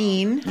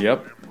 18.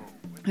 Yep.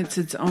 It's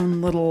its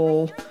own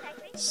little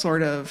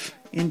sort of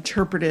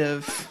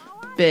interpretive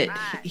bit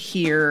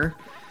here.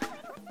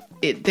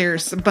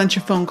 There's a bunch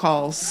of phone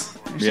calls.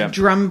 There's a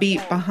drum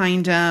beat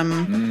behind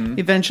them.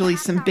 Eventually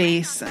some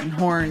bass and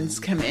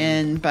horns come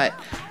in. But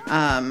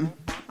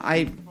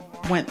I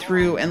went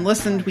through and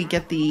listened. We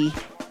get the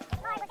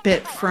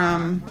bit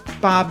from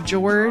Bob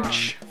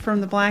George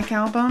from the Black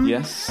Album.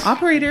 Yes.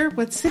 Operator,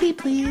 what city,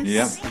 please?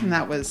 Yep. And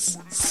that was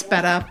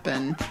sped up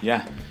and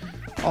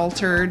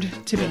altered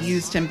to be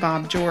used in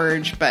Bob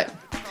George. But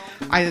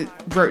I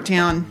wrote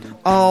down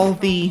all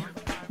the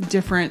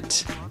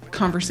different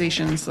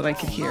conversations that I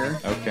could hear.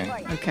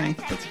 Okay.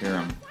 Let's hear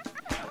them.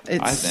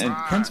 And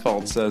Prince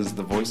Vault says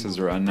the voices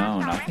are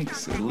unknown. I think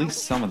at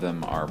least some of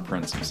them are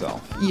Prince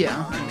himself.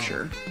 Yeah, I'm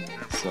sure.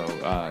 So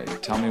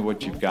tell me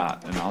what you've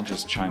got, and I'll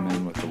just chime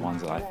in with the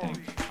ones that I think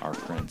are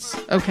Prince.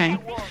 Okay.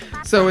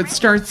 So it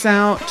starts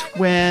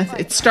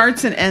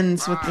and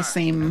ends with the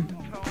same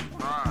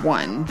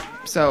one.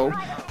 So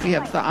we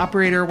have the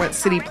operator, what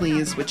city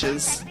please, which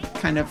is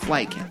kind of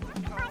like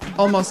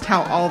almost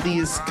how all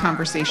these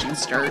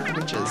conversations start,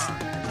 which is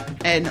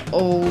an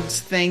old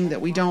thing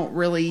that we don't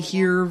really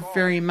hear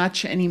very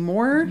much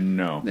anymore.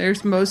 No.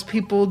 Most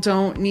people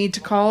don't need to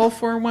call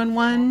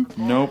 411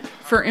 Nope.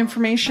 for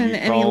information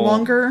any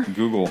longer.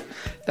 Google.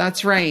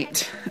 That's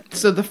right.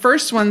 So the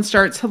first one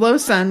starts, hello,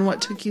 son, what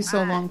took you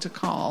so long to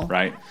call?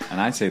 Right. And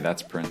I say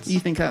that's Prince.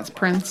 You think that's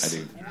Prince? I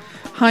do.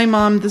 Hi,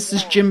 Mom, this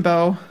is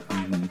Jimbo.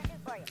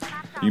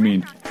 You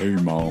mean, hey,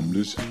 Mom,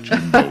 this is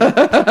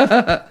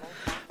Jimbo.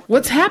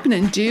 What's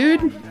happening,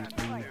 dude?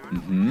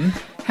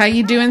 How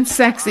you doing,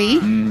 sexy?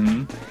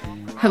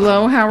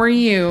 Hello, how are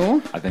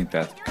you? I think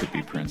that could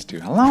be Prince, too.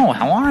 Hello,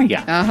 how are you?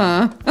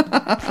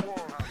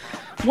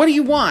 What do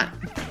you want?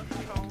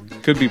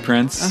 Could be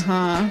Prince.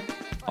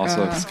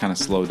 Also, it's kind of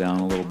slowed down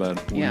a little bit.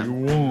 What do you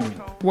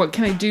want? What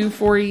can I do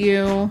for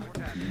you?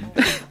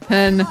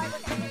 And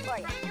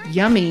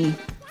yummy.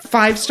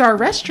 5-star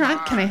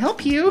restaurant. Can I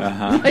help you?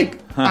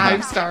 Like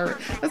 5-star.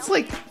 That's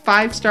like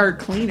 5-star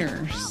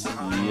cleaners.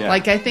 Yeah.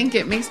 Like, I think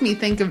it makes me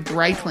think of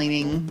dry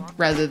cleaning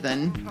rather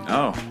than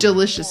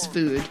delicious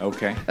food.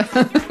 Okay.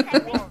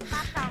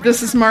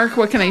 This is Mark.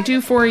 What can I do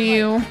for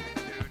you?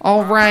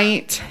 All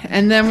right.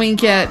 And then we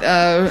get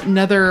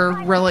another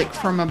relic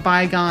from a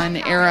bygone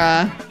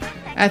era.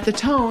 At the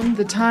tone,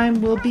 the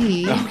time will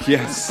be... Oh,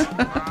 yes.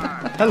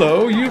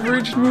 Hello, you've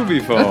reached Movie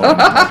Phone.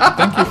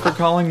 Thank you for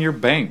calling your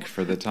bank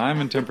for the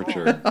time and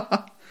temperature.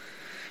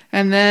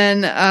 And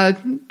then,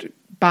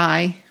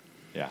 bye.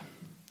 Yeah.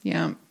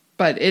 Yeah.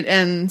 But it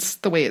ends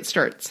the way it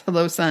starts.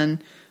 Hello,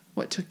 son.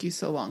 What took you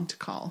so long to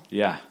call?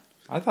 Yeah.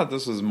 I thought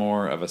this was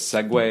more of a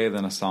segue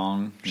than a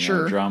song.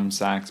 Sure. Drum,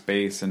 sax,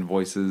 bass, and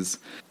voices.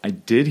 I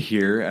did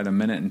hear at 1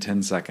 minute and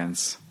 10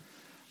 seconds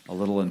a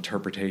little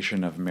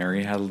interpretation of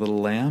Mary Had a Little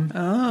Lamb.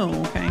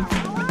 Oh, okay.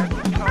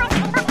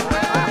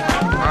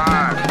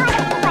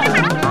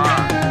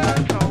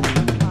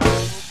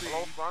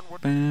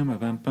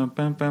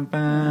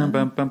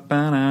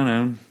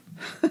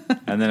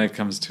 And then it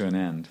comes to an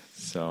end.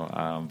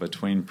 So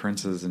between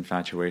Prince's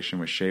infatuation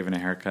with shaving a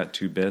haircut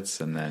 2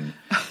 bits and then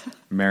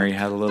Mary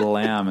Had a Little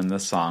Lamb in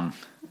this song.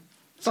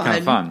 It's kind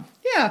of fun.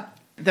 Yeah.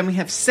 Then we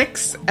have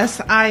 6,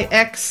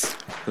 S-I-X.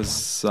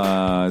 This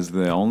is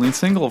the only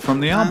single from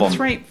the album. That's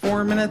right,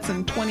 4 minutes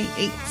and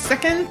 28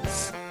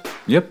 seconds.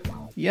 Yep.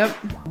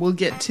 We'll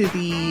get to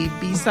the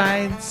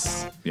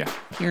B-sides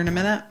here in a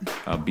minute.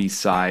 A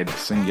B-side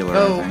singular,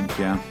 I think,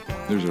 yeah.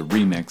 There's a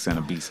remix and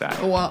a B-side.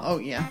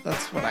 Yeah,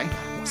 that's what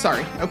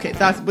sorry. Okay,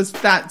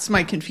 that's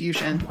my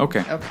confusion.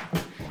 Okay.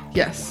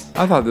 Yes.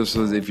 I thought this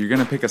was, if you're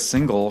going to pick a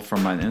single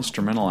from an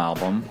instrumental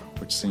album,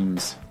 which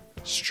seems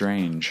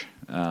strange.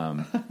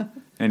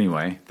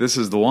 Anyway, this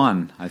is the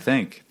one, I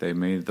think. They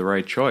made the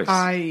right choice.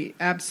 I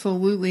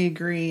absolutely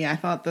agree. I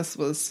thought this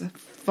was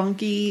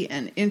funky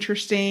and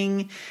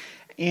interesting,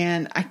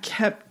 and I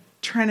kept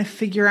trying to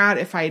figure out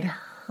if I'd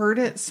heard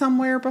it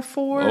somewhere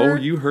before. Oh,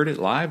 you heard it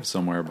live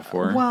somewhere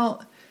before.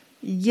 Well,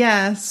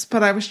 yes,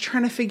 but I was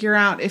trying to figure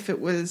out if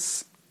it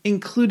was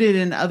included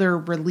in other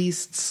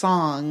released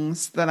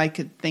songs that I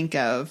could think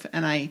of,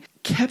 and I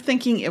kept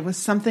thinking it was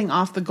something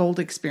off the Gold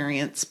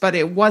Experience, but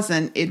it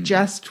wasn't. It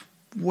just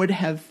would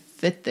have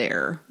fit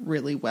there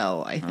really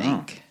well, I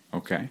think. Oh,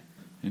 okay.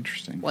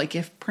 Interesting. Like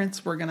if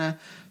Prince were going to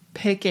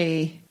pick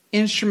a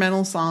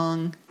instrumental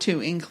song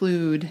to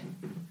include,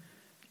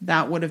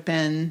 that would have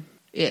been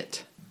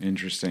it.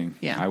 Interesting.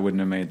 Yeah. I wouldn't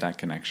have made that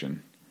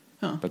connection.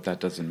 Huh. But that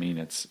doesn't mean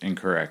it's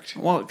incorrect.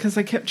 Well, because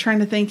I kept trying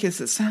to think,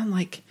 does it sound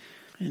like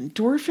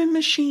Endorphin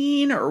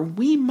Machine or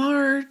We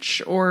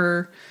March?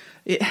 Or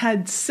it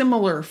had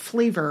similar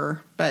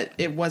flavor, but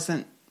it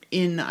wasn't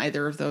in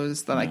either of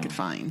those that I could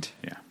find.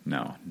 Yeah.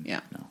 No.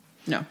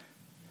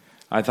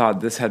 I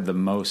thought this had the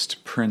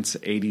most Prince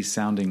 80s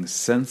sounding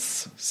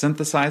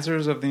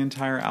synthesizers of the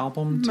entire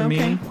album to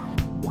me.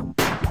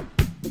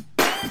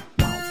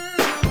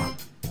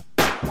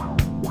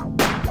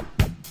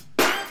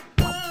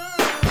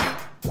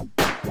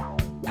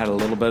 Had a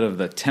little bit of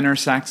the tenor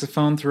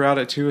saxophone throughout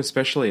it too,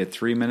 especially at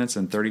 3 minutes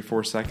and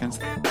 34 seconds.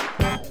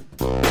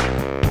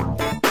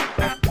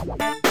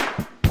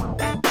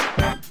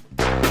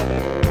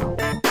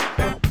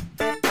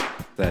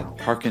 That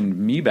harkened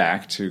me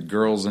back to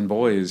Girls and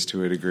Boys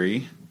to a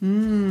degree.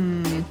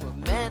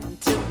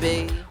 Meant to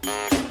be.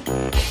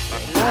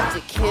 Love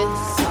to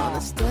kiss on the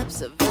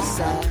steps of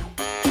Versailles.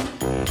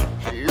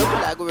 Look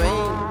like rain,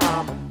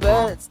 mama,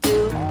 birds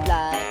do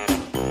fly.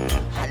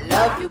 I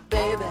love you,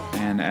 baby.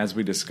 And as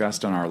we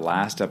discussed on our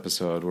last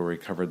episode where we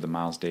covered the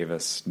Miles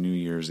Davis New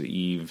Year's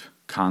Eve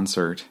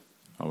concert,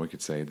 we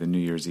could say the New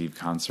Year's Eve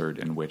concert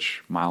in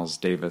which Miles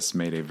Davis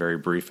made a very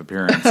brief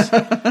appearance.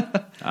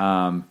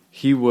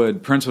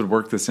 Prince would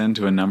work this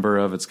into a number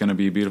of It's Gonna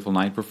Be a Beautiful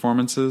Night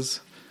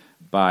performances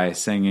by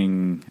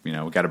singing, we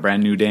got a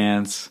brand new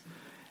dance,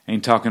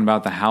 ain't talking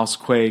about the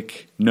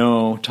housequake,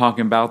 no,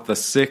 talking about the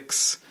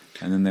 6,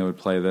 and then they would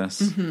play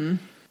this. Mm-hmm.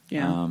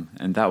 Yeah.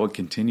 And that would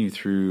continue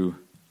through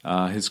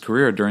his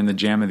career during the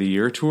Jam of the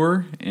Year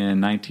tour in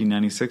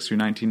 1996 through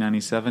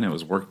 1997. It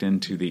was worked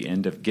into the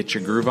end of Get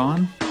Your Groove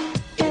On.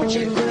 Get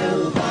your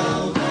groove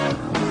on.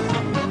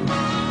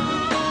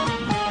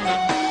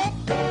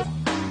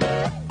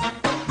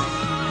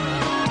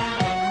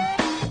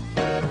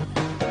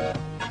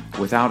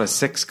 Without a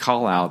 6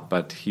 call out,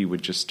 but he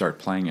would just start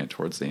playing it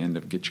towards the end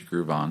of Get Your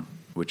Groove On,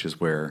 which is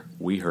where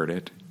we heard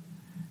it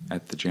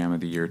at the Jam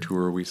of the Year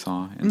tour we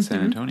saw in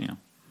San Antonio.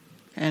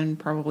 And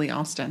probably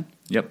Austin.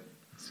 Yep.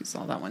 We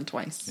saw that one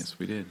twice. Yes,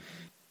 we did.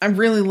 I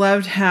really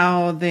loved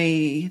how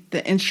the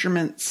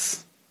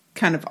instruments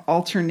kind of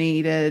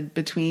alternated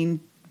between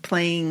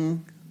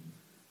playing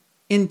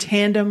in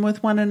tandem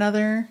with one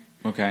another.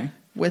 Okay.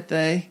 With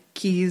the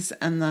keys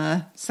and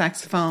the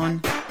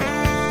saxophone.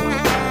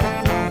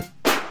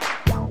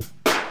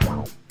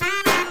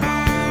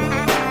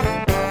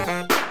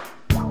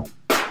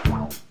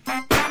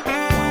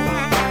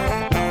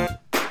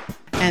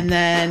 And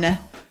then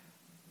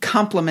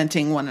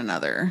complementing one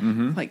another.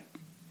 Mm-hmm. Like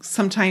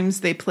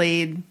sometimes they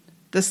played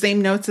the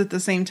same notes at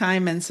the same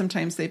time, and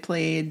sometimes they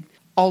played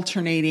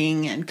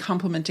alternating and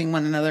complementing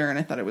one another, and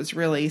I thought it was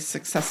really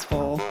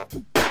successful.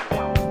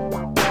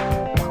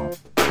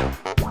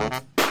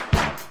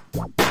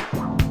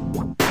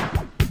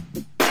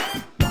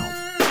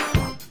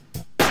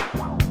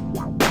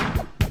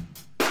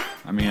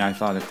 I mean, I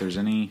thought if there's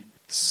any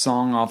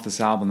song off this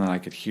album that I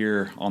could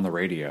hear on the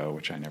radio,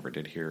 which I never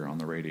did hear on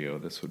the radio,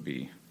 this would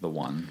be the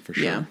one for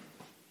sure. Yeah,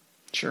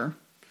 sure.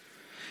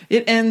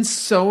 It ends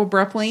so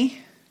abruptly.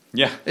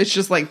 Yeah. It's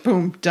just like,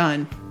 boom,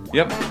 done.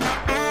 Yep.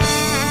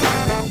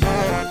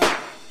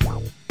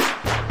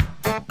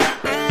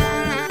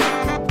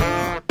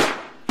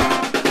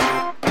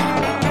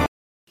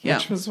 Yeah.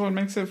 Which is what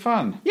makes it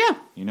fun. Yeah.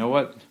 You know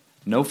what?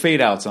 No fade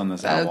outs on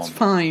this album. That's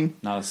fine.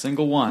 Not a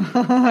single one.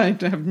 I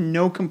have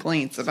no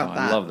complaints about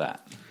that. I love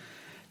that.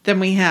 Then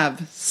we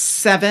have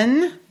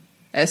 7,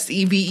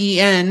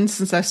 S-E-V-E-N,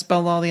 since I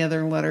spelled all the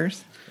other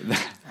letters.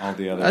 all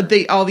the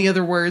other all the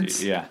other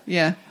words. Yeah.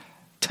 Yeah.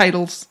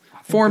 Titles.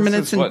 4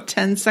 minutes and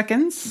 10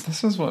 seconds.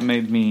 This is what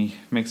makes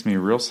me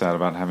real sad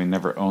about having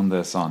never owned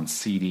this on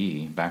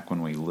CD back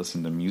when we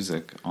listened to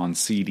music on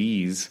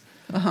CDs.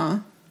 Uh-huh.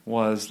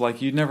 Was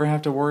like you'd never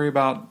have to worry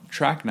about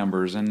track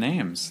numbers and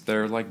names.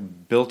 They're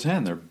like built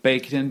in. They're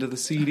baked into the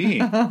CD.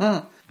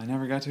 I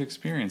never got to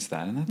experience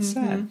that, and that's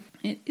sad.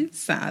 It is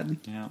sad.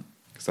 Yeah.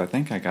 Because I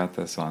think I got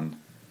this on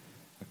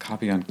a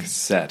copy on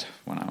cassette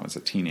when I was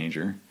a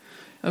teenager.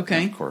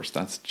 Okay. And of course,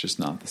 that's just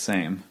not the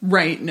same.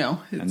 Right,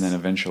 no. And then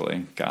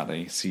eventually got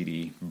a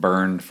CD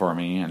burned for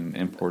me and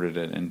imported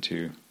it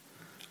into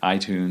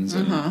iTunes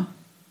and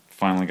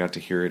finally got to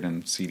hear it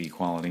in CD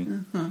quality.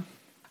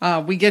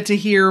 We get to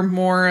hear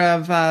more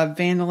of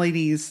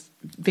Vaniladies.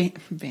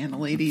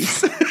 Vaniladies.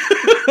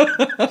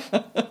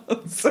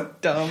 So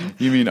dumb.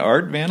 You mean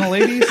Art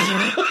Vaniladies?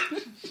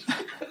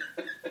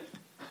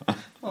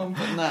 I'm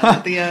putting that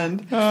at the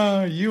end.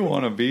 You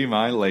want to be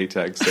my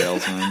latex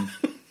salesman.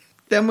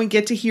 Then we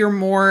get to hear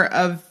more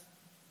of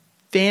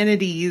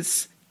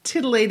Vanity's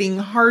titillating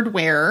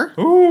hardware.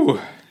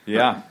 Ooh,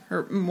 yeah.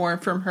 Or more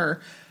from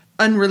her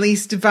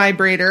unreleased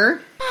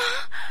vibrator.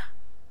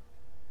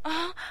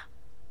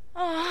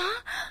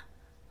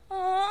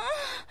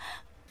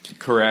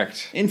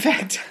 Correct. In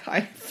fact,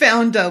 I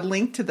found a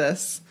link to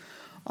this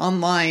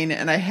online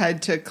and I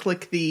had to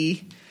click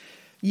the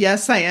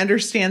yes, I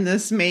understand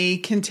this may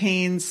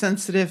contain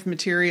sensitive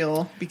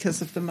material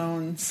because of the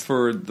moans.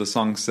 For the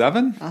song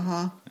 7?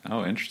 Uh-huh.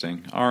 Oh,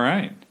 interesting. All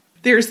right.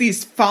 There's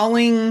these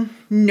falling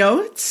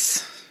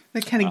notes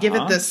that kind of give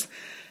it this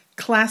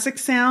classic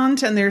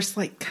sound, and there's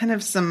like kind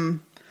of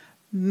some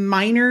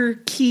minor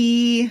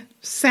key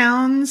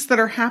sounds that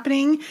are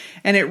happening,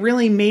 and it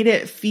really made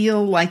it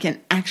feel like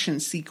an action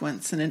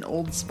sequence in an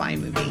old spy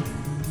movie.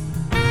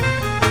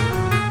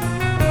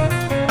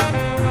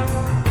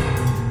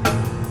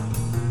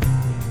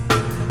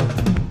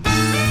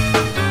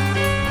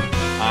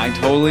 I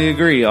totally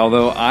agree,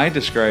 although I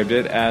described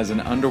it as an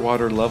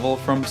underwater level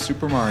from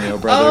Super Mario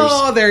Brothers.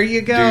 Oh, there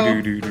you go.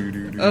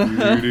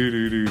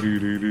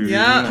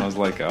 Yeah. I was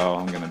like, oh,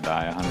 I'm going to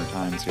die 100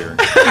 times here.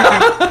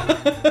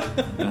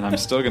 And I'm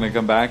still going to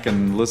come back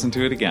and listen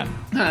to it again.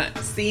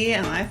 See,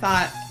 and I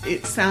thought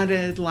it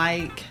sounded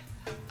like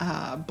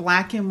a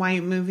black and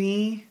white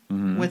movie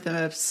with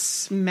a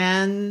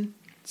man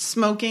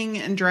smoking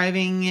and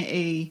driving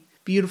a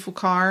beautiful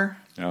car.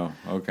 Oh,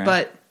 okay.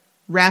 But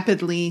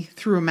rapidly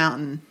through a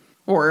mountain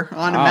or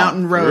on a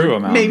mountain road. Through a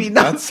mountain. Maybe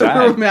not That's through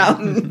sad. a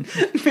mountain.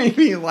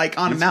 Maybe like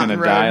on a mountain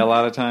road. He's going to die a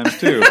lot of times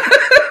too.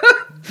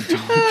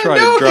 Don't try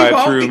to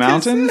drive through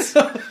mountains.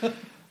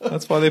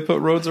 That's why they put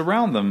roads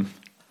around them.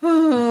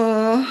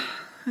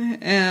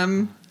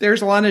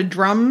 There's a lot of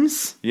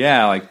drums.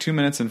 Yeah, like 2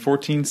 minutes and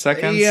 14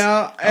 seconds.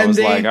 Yeah. I was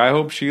like, I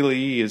hope Sheila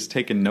E. is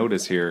taking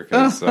notice here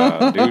because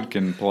dude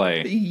can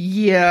play.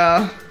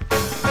 Yeah.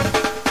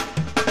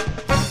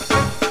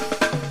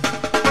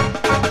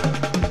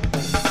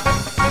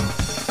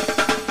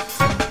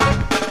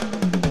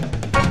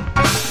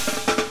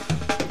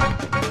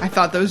 I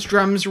thought those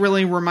drums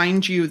really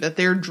remind you that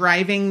they're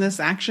driving this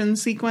action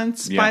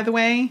sequence, by the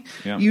way.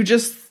 Yeah. You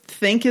just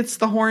think it's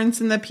the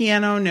horns and the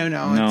piano. No,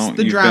 it's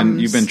the drums.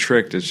 You've been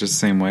tricked. It's just the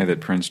same way that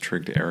Prince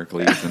tricked Eric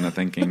Leeds into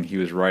thinking he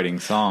was writing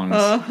songs.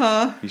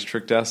 He's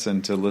tricked us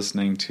into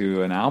listening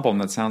to an album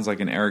that sounds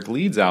like an Eric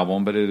Leeds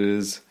album, but it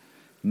is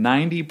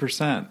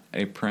 90%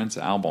 a Prince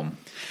album.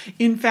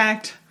 In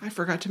fact, I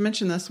forgot to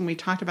mention this when we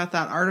talked about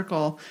that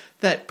article,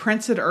 that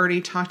Prince had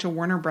already talked to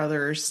Warner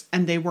Brothers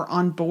and they were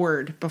on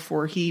board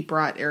before he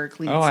brought Eric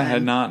Leeds in. I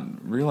had not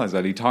realized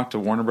that. He talked to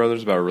Warner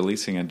Brothers about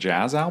releasing a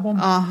jazz album?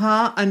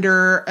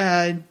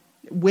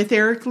 With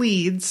Eric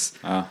Leeds,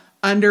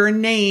 under a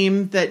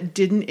name that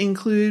didn't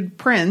include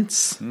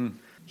Prince.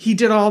 He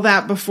did all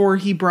that before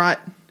he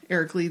brought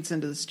Eric Leeds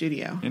into the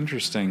studio.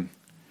 Interesting.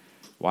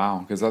 Wow,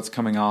 because that's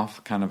coming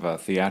off kind of a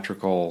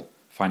theatrical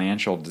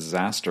financial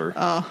disaster.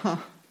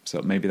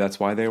 So maybe that's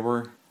why they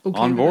were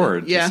on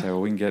board. Yeah. So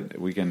we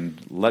can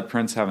let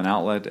Prince have an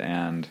outlet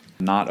and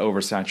not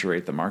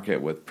oversaturate the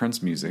market with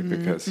Prince music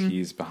because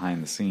he's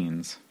behind the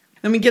scenes.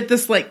 Then we get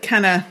this like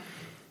kind of,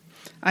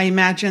 I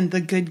imagine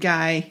the good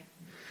guy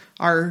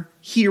our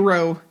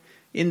hero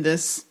in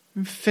this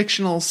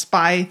fictional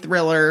spy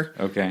thriller.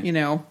 Okay. You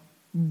know,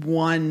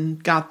 one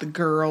got the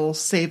girl,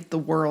 saved the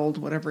world,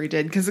 whatever he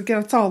did. Because it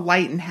gets all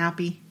light and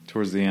happy.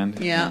 Towards the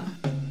end? Yeah.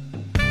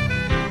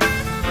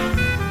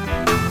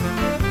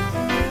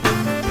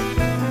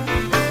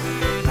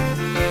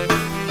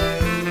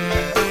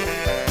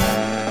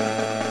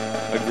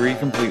 Agree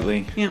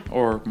completely. Yeah.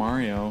 Or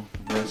Mario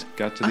just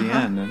got to the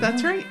end. And,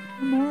 That's right.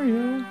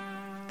 Mario.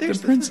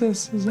 There's the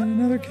princess is in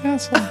another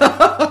castle.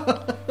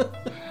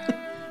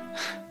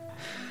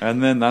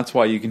 And then that's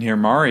why you can hear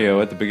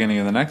Mario at the beginning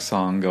of the next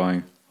song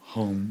going,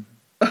 home,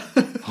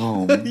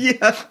 home.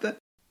 Yeah.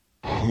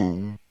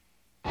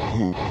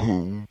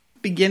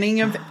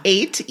 Beginning of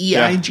 8,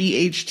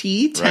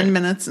 EIGHT, 10 Right.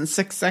 minutes and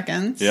 6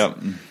 seconds. Yep.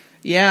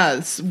 Yeah,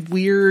 it's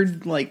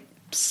weird, like,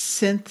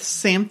 synth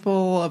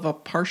sample of a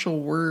partial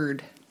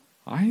word.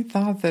 I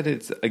thought that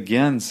it,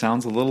 again,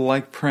 sounds a little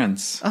like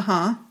Prince.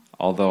 Uh-huh.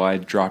 Although I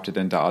dropped it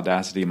into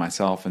Audacity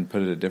myself and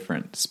put it at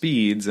different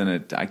speeds,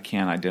 and I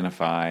can't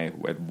identify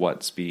at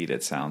what speed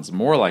it sounds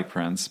more like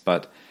Prince,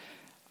 but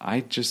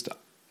I just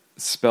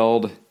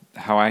spelled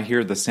how I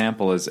hear the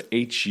sample as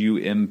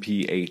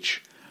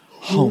Humph.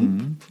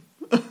 Home.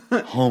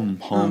 Home,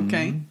 home.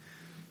 Okay.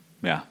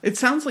 Yeah. It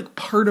sounds like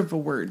part of a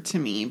word to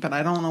me, but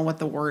I don't know what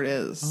the word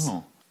is.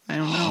 Oh. I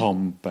don't know.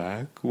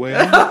 Humpback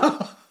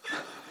whale.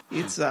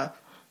 It's a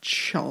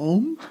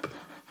chomp.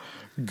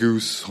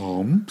 Goose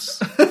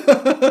humps.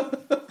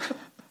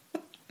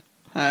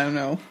 I don't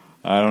know.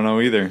 I don't know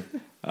either.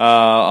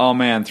 Oh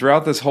man,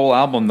 throughout this whole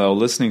album though,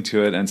 listening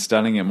to it and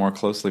studying it more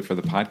closely for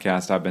the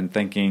podcast, I've been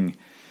thinking,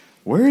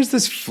 where is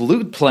this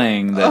flute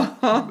playing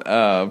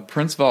that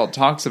Prince Vault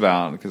talks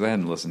about? Because I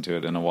hadn't listened to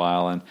it in a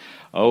while, and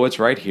it's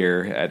right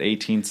here at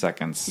 18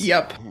 seconds.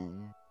 Yep.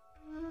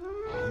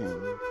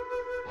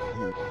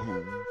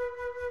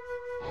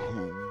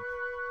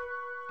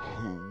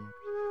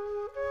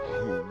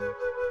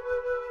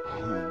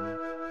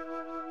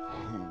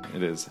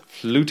 It is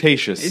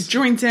flutacious. It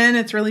joins in.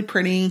 It's really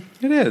pretty.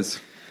 It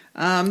is.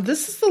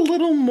 This is a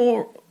little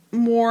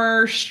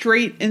more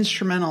straight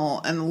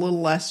instrumental and a little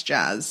less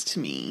jazz to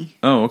me.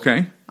 Oh,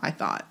 okay. I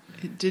thought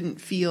it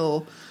didn't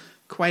feel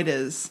quite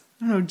as,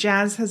 I don't know,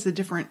 jazz has a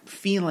different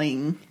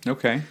feeling.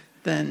 Okay.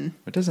 Than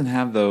it doesn't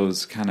have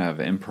those kind of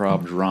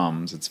improv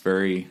drums. It's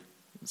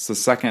the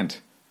second,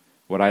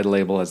 what I'd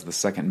label as the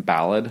second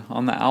ballad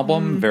on the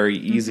album. Very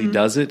easy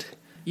does it.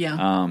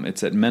 Yeah.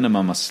 It's at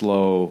minimum a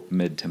slow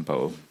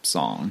mid-tempo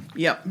song.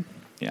 Yep.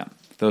 Yeah.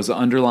 Those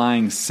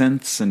underlying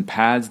synths and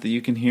pads that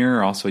you can hear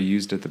are also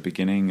used at the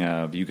beginning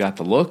of You Got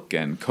the Look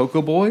and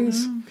Cocoa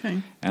Boys.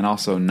 Okay. And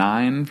also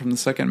 9 from the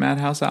second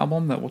Madhouse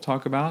album that we'll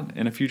talk about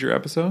in a future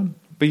episode.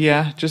 But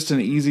yeah, just an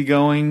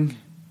easygoing,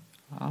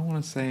 I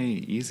want to say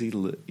easy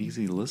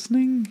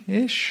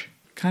listening-ish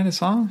kind of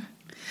song.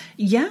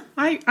 Yeah,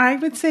 I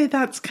would say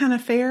that's kind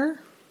of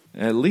fair.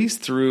 At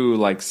least through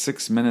like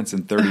 6 minutes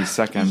and 30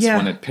 seconds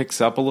when it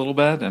picks up a little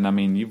bit. And I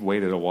mean, you've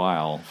waited a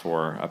while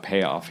for a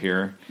payoff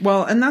here.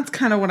 Well, and that's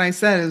kind of what I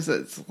said is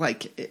it's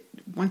like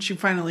once you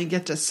finally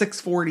get to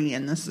 6:40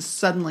 and this is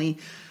suddenly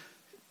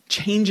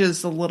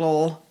changes a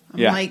little.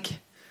 I'm like,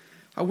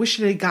 I wish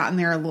it had gotten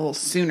there a little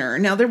sooner.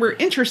 Now, there were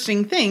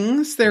interesting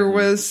things. There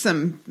was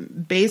some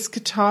bass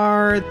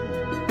guitar.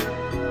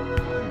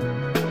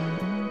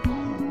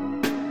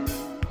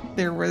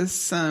 There was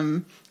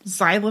some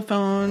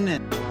xylophone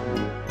and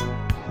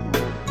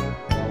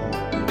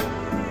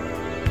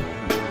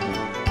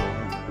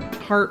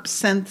harp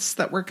synths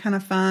that were kind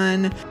of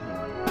fun.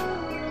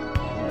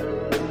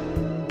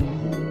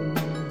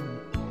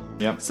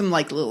 Yep. Some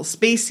like little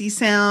spacey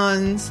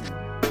sounds.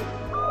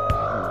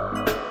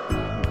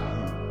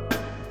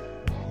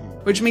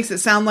 Which makes it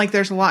sound like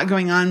there's a lot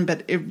going on,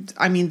 but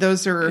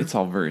those are... It's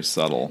all very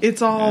subtle.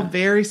 It's all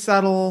very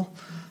subtle.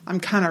 I'm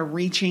kind of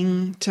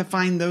reaching to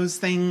find those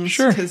things.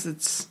 Sure.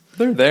 Because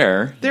they're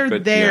there.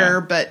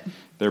 But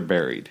they're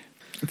buried.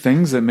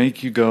 Things that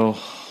make you go,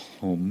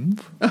 home.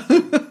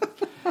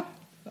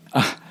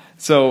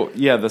 So,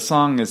 yeah, the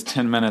song is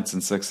 10 minutes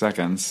and 6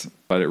 seconds,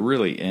 but it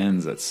really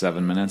ends at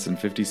 7 minutes and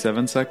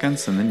 57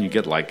 seconds, and then you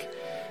get like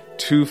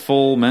 2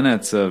 full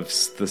minutes of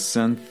the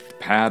synth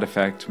pad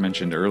effect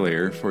mentioned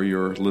earlier for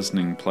your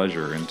listening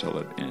pleasure until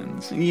it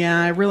ends.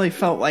 Yeah, I really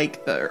felt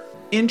like the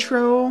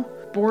intro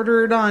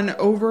bordered on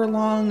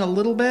overlong a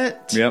little bit.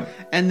 Yep.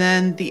 And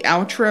then the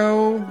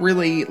outro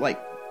really like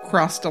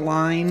crossed a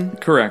line.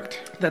 Correct.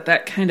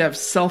 That kind of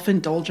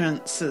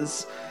self-indulgence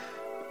is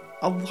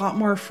a lot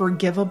more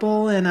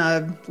forgivable in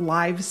a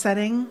live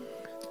setting.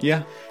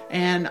 Yeah.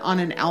 And on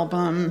an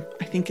album,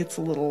 I think it's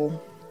a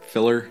little...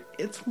 Filler?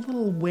 It's a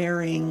little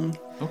wearing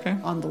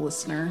on the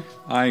listener.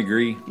 I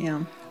agree.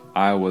 Yeah.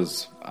 I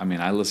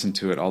listened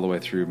to it all the way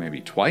through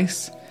maybe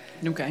twice.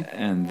 Okay.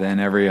 And then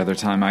every other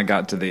time I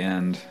got to the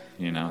end,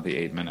 the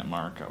 8-minute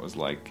mark, I was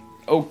like,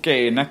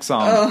 okay, next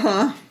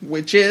song.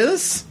 Which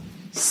is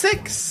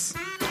 6.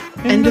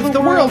 End of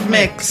the World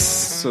mix.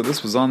 So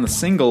this was on the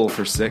single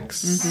for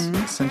 6,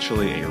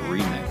 essentially a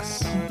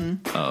remix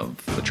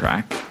of the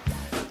track.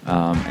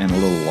 and a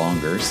little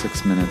longer,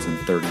 6 minutes and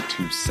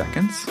 32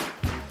 seconds.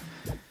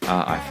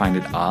 I find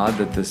it odd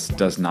that this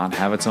does not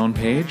have its own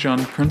page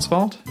on Prince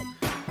Vault.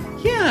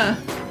 Yeah.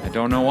 I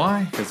don't know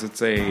why, because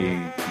it's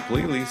a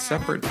completely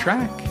separate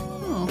track.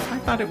 Oh, I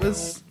thought it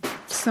was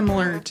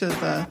similar to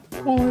the...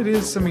 Well, it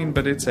is,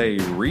 but it's a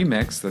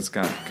remix that's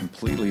got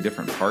completely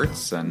different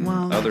parts and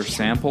other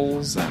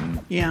samples. And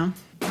yeah.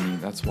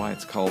 That's why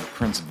it's called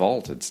Prince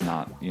Vault. It's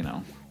not,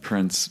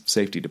 Prince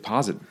Safety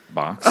Deposit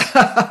Box.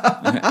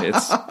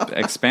 It's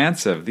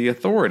expansive, The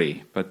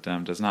Authority, but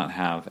does not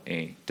have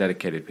a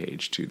dedicated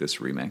page to this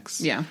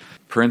remix. Yeah.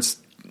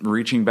 Prince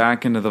reaching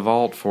back into the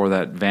vault for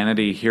that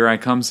Vanity Here I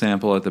Come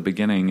sample at the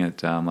beginning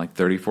at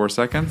 34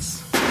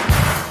 seconds.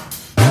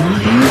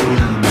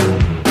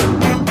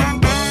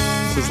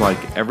 This is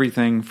like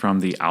everything from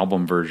the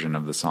album version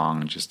of the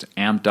song, just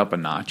amped up a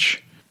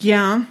notch.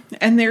 Yeah,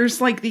 and there's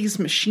like these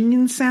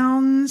machine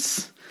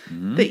sounds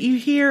that you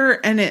hear,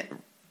 and it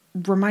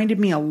reminded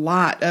me a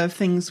lot of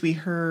things we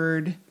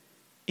heard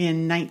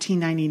in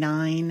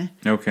 1999.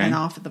 Okay. And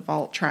off of the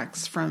vault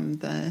tracks from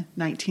the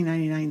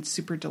 1999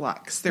 Super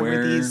Deluxe. There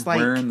were these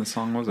where in the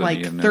song was it?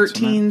 Like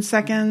 13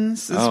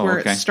 seconds is where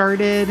it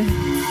started.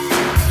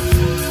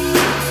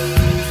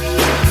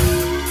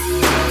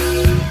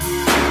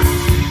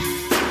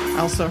 I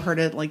also heard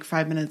it like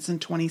 5 minutes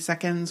and 20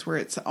 seconds where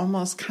it's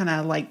almost kind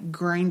of like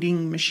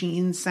grinding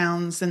machine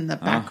sounds in the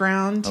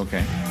background.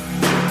 Okay.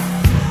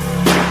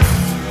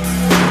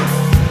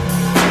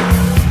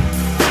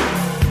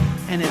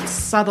 And it's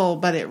subtle,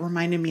 but it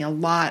reminded me a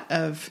lot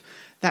of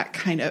that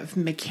kind of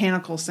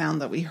mechanical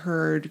sound that we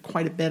heard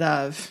quite a bit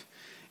of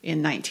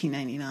in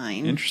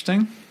 1999.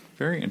 Interesting.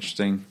 Very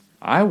interesting.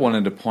 I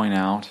wanted to point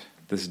out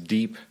this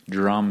deep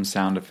drum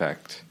sound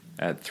effect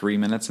at 3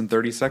 minutes and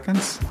 30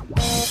 seconds.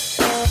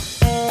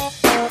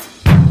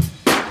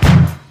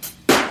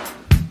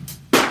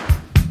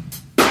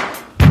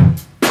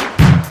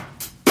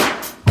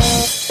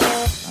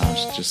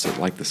 It's just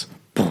like this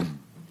boom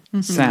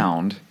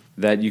sound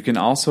that you can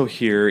also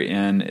hear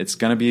in It's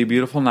Gonna Be a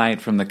Beautiful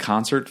Night from the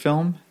concert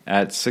film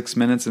at 6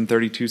 minutes and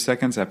 32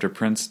 seconds after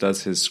Prince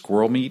does his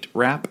squirrel meat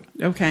rap.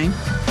 Okay.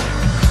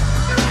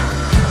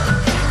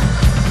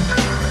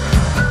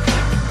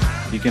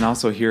 You can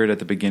also hear it at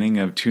the beginning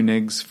of Two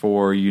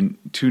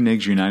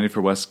Nigs United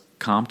for West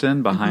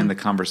Compton behind the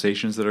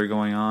conversations that are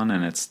going on,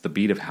 and it's the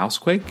beat of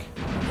Housequake.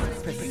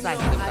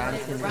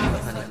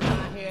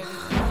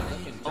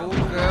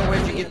 Oh girl,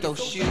 where'd you get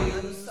those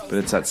shoes? But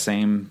it's that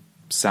same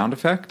sound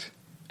effect.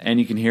 And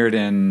you can hear it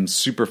in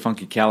Super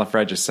Funky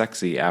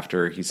Califragisexy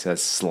after he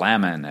says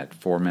slammin' at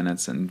 4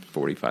 minutes and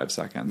 45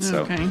 seconds.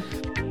 Okay.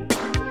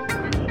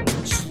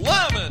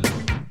 Slammin'!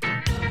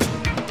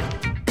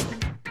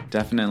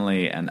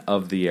 Definitely an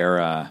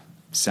of-the-era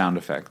sound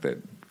effect that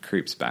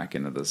creeps back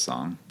into the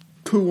song.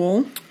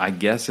 Cool. I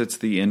guess it's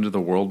the End of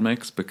the World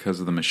mix because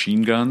of the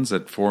machine guns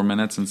at 4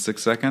 minutes and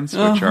 6 seconds,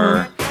 which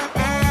are...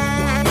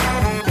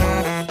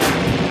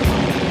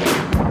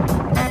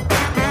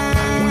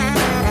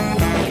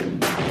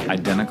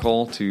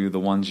 identical to the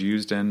ones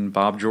used in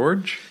Bob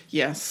George?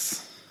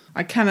 Yes.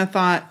 I kind of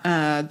thought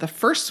the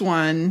first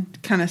one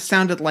kind of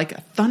sounded like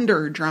a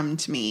thunder drum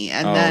to me.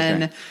 And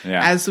then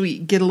as we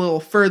get a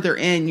little further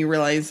in, you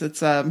realize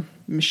it's a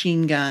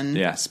machine gun.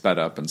 Yeah, sped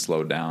up and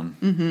slowed down.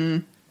 Mm-hmm.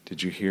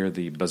 Did you hear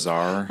the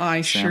bizarre I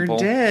sample?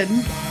 Sure did.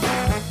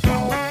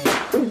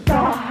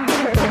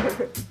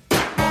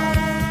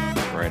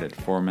 Right at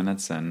 4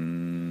 minutes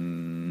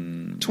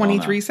and...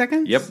 23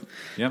 seconds? Yep.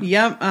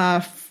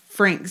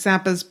 Frank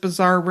Zappa's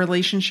Bizarre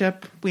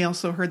Relationship. We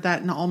also heard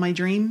that in All My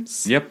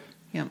Dreams. Yep.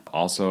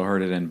 Also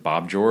heard it in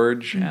Bob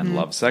George and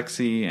Love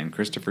Sexy and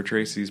Christopher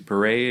Tracy's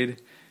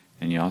Parade.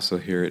 And you also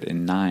hear it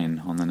in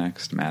 9 on the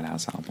next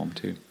Madhouse album,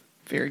 too.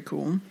 Very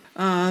cool.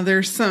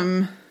 There's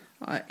some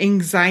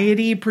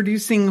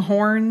anxiety-producing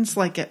horns,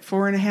 like at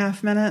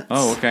 4.5 minutes.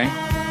 Oh, okay.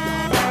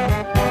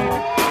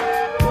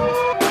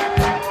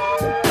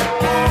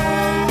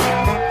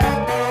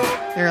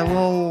 They're a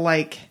little,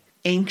 like...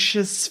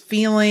 anxious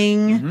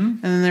feeling,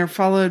 and then they're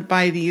followed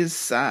by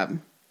these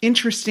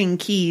interesting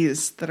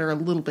keys that are a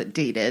little bit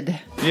dated.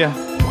 Yeah.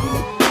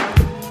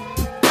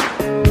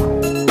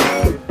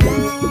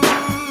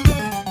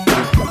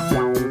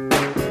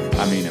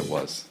 I mean, it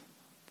was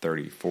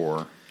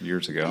 34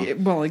 years ago.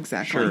 Well,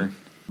 exactly. Sure.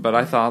 But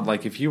I thought,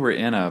 like, if you were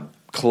in a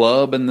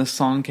club and this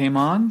song came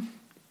on,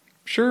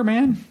 sure,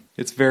 man.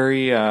 It's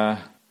very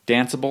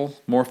danceable,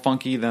 more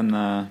funky than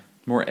the...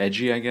 more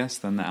edgy, I guess,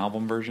 than the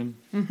album version.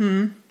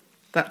 Mm-hmm.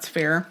 That's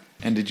fair.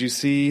 And did you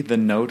see the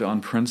note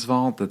on Prince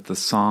Vault that the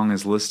song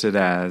is listed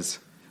as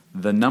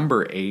the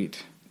number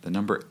 8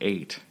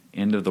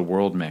 End of the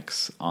World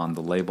mix on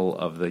the label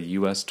of the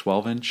US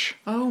 12-inch?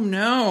 Oh,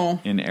 no.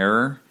 In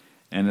error.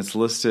 And it's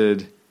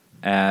listed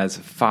as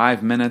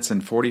 5 minutes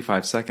and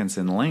 45 seconds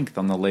in length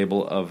on the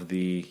label of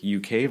the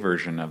UK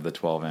version of the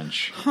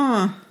 12-inch.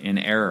 In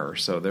error.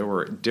 So there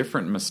were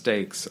different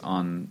mistakes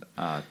on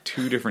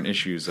 2 different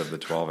issues of the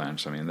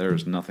 12-inch. I mean,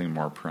 there's nothing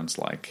more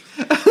Prince-like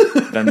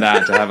than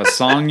that. To have a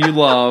song you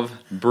love,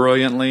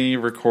 brilliantly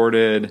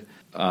recorded,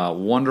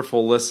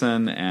 wonderful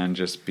listen and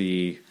just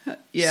be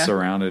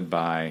surrounded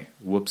by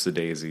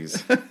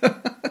whoops-a-daisies.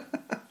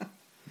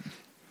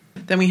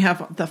 Then we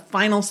have the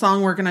final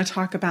song we're going to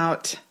talk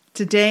about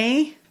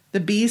today. The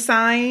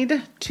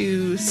B-side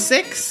to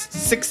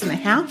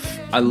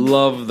 6.5. I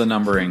love the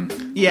numbering.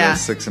 Yeah.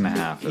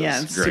 6.5.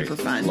 It's great. super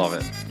fun. Love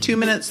it. 2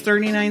 minutes,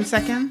 39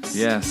 seconds.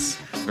 Yes.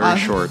 Very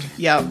short.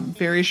 Yeah,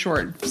 very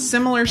short.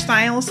 Similar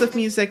styles of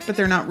music, but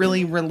they're not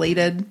really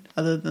related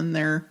other than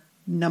their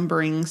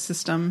numbering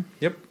system.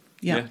 Yep.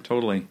 Yeah,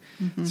 totally.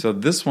 Mm-hmm. So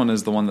this one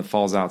is the one that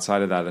falls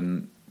outside of that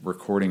in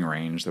recording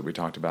range that we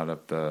talked about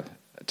at the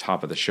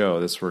top of the show.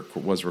 This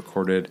was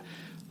recorded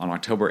on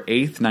October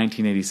 8th,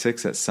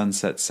 1986 at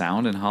Sunset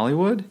Sound in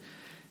Hollywood.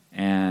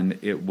 And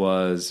it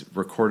was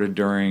recorded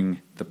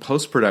during the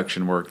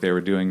post-production work they were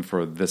doing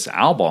for this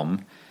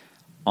album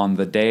on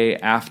the day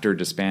after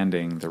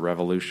disbanding the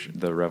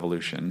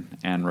Revolution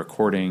and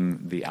recording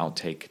the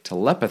outtake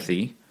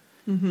Telepathy,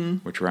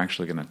 which we're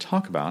actually going to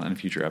talk about in a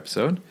future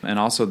episode. And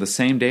also the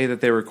same day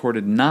that they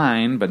recorded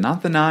 9, but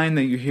not the 9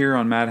 that you hear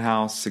on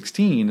Madhouse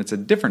 16. It's a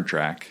different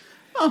track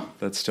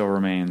that still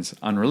remains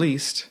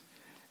unreleased.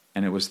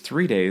 And it was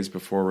 3 days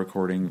before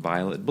recording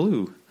Violet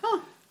Blue.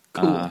 Oh,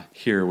 cool.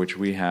 Here, which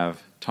we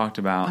have talked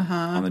about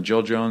on the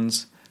Jill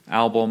Jones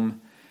album,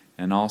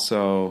 and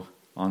also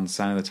on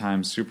Sign of the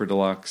Times Super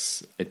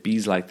Deluxe. It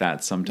Bees Like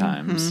That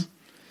Sometimes.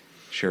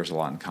 Shares a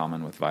lot in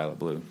common with Violet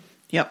Blue.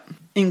 Yep.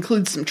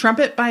 Includes some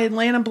trumpet by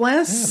Atlanta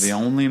Bliss. Yeah,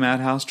 the only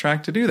Madhouse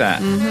track to do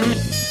that.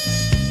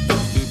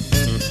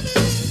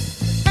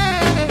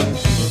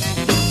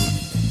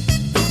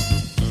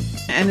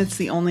 And it's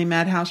the only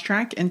Madhouse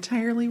track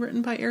entirely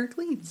written by Eric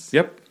Leeds.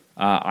 Yep.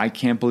 I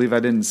can't believe I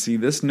didn't see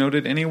this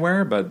noted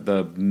anywhere, but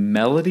the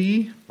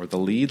melody or the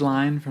lead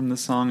line from the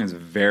song is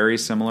very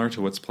similar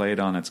to what's played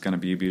on It's Gonna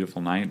Be a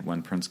Beautiful Night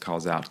when Prince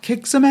calls out,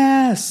 "Kick some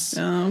ass!"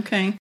 Oh,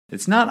 okay.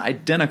 It's not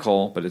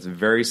identical, but it's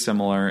very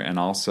similar, and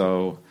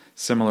also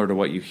similar to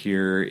what you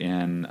hear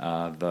in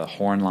the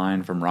horn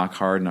line from Rock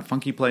Hard in a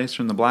Funky Place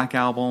from the Black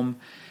Album,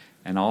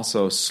 and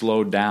also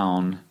slowed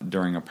down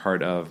during a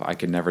part of I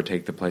Could Never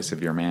Take the Place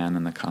of Your Man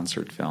in the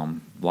concert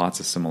film. Lots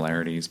of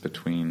similarities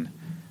between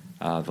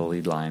the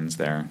lead lines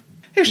there.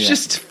 There's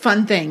just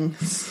fun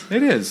things.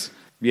 It is.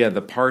 Yeah,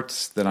 the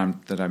parts that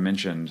I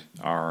mentioned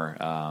are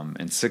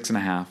in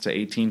 6.5 to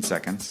 18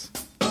 seconds.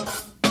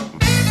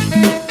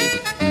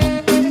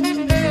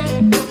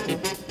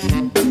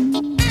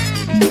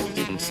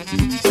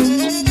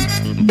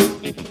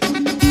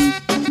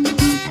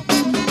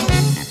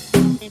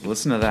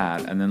 Listen to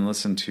that, and then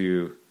listen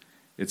to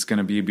It's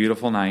Gonna Be a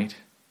Beautiful Night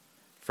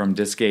from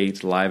Disc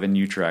 8 live in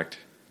Utrecht,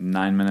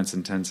 9 minutes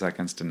and 10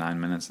 seconds to 9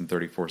 minutes and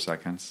 34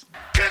 seconds.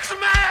 Kick some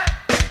ass!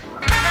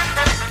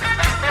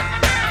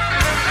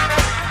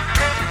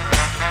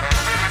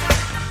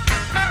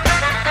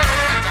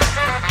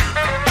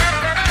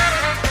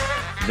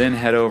 Then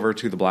head over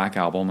to the Black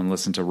Album and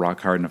listen to Rock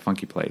Hard in a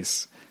Funky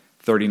Place,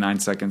 39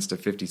 seconds to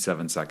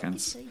 57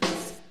 seconds.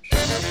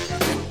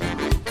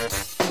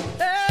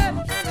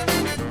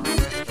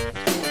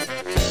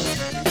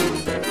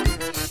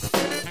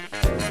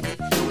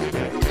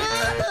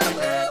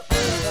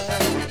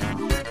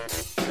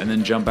 And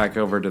then jump back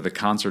over to the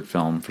concert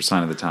film for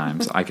Sign of the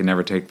Times, I Can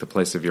Never Take the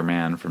Place of Your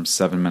Man, from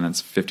 7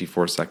 minutes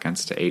 54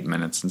 seconds to 8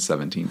 minutes and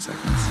 17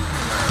 seconds.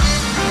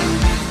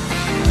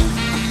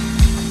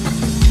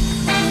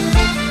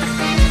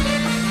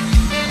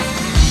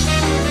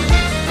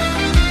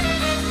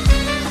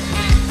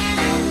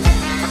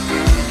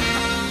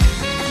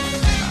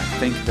 I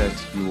think that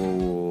you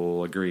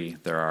will agree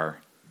there are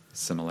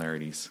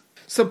similarities.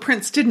 So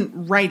Prince didn't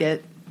write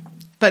it,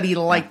 but he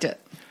liked it.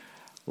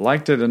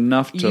 Liked it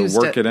enough to Used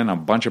work it. it in a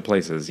bunch of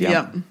places.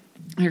 Yep.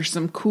 There's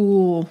some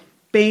cool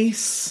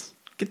bass,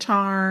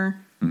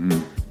 guitar.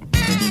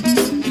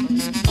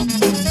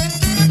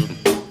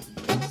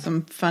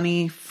 Some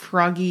funny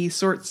froggy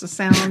sorts of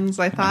sounds,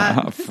 I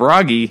thought.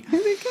 Froggy. They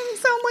kind of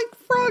sound like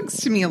frogs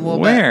to me a little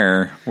bit.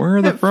 Where? Where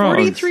are the At frogs?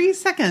 43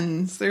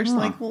 seconds. There's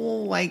like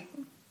little like...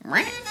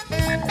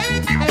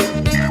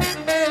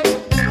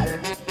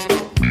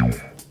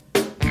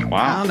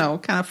 I don't know,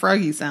 kind of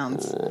froggy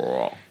sounds.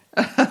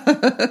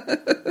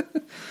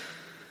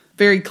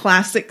 Very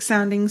classic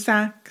sounding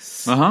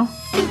sax.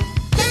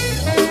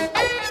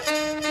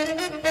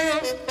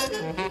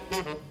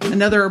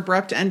 Another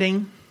abrupt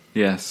ending.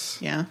 Yes.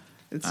 Yeah.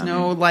 It's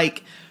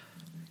like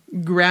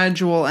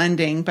gradual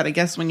ending, but I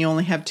guess when you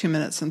only have 2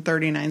 minutes and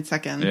 39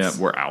 seconds. Yeah,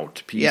 we're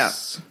out. Peace. Yeah.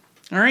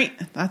 All right.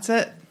 That's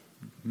it.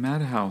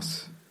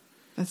 Madhouse.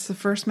 That's the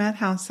first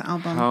Madhouse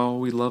album. How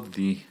we love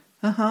thee.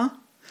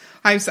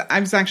 I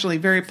was actually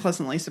very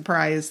pleasantly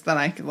surprised that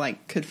I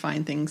could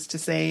find things to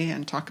say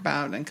and talk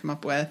about and come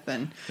up with,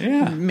 and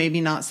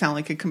maybe not sound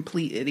like a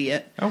complete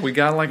idiot. Oh, we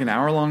got like an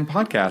hour-long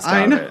podcast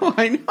I out of it.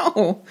 I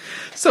know.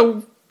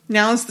 So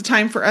now is the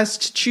time for us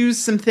to choose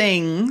some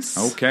things.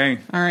 Okay.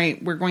 All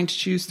right, we're going to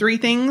choose 3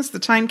 things. The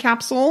time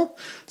capsule,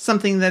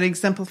 something that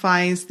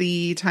exemplifies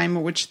the time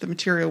at which the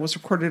material was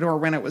recorded or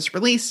when it was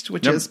released,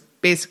 which is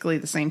basically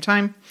the same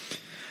time.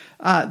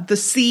 The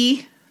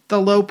C,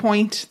 the low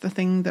point, the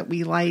thing that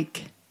we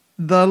like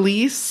the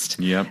least.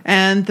 Yep.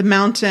 And the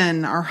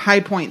mountain, our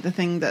high point, the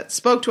thing that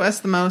spoke to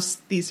us the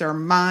most. These are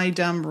my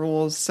dumb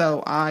rules,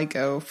 so I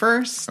go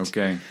first.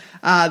 Okay.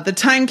 The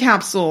time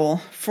capsule,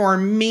 for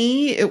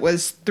me, it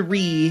was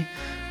 3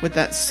 with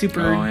that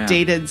super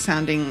dated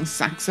sounding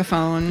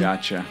saxophone.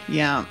 Gotcha.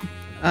 Yeah.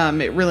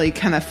 It really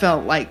kind of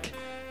felt like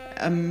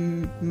a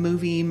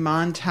movie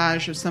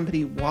montage of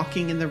somebody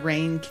walking in the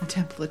rain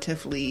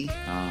contemplatively.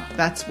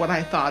 That's what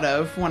I thought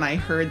of when I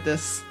heard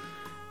this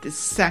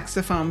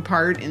saxophone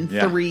part in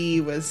 3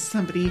 was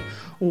somebody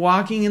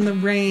walking in the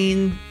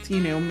rain,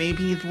 you know,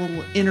 maybe the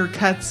little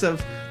intercuts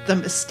of the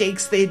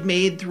mistakes they'd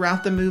made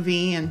throughout the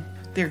movie, and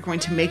they're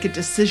going to make a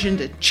decision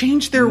to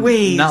change their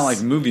ways. Not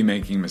like movie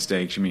making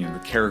mistakes, you mean the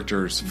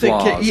characters'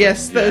 flaws.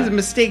 The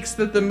mistakes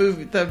that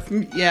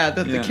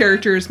the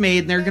characters made,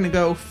 and they're going to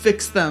go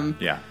fix them.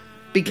 Yeah.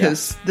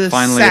 Because the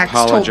finally sax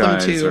told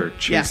them to. or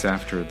chase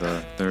after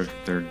their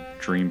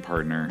dream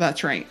partner.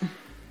 That's right.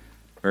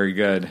 Very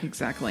good.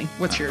 Exactly.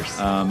 What's yours?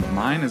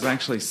 Mine is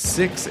actually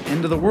 6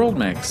 Into the World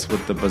mix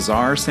with the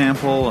bizarre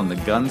sample and the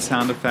gun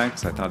sound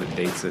effects. I thought it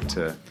dates it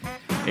to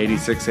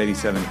 86,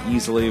 87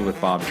 easily with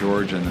Bob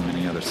George and the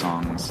many other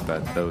songs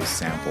that those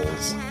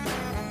samples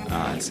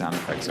and sound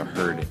effects are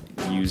heard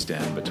used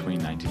in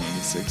between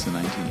 1986 and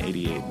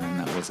 1988. And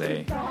that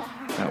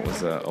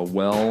was a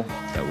well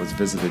that was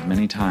visited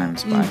many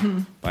times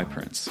by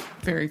Prince.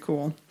 Very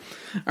cool.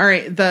 All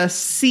right. The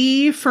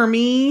C for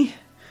me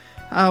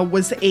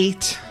was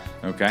 8.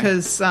 Okay.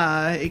 Because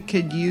it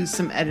could use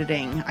some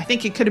editing. I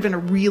think it could have been a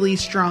really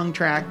strong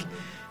track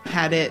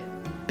had it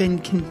been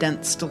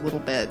condensed a little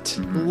bit.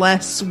 Mm-hmm.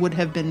 Less would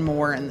have been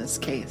more in this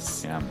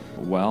case. Yeah.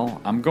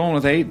 Well, I'm going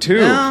with 8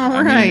 too.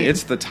 All right. I mean,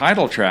 it's the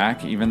title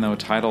track, even though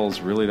titles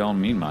really don't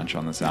mean much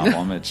on this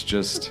album. It's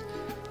just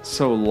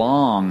so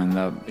long,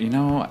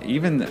 and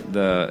even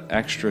the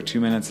extra 2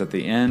 minutes at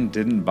the end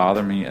didn't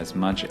bother me as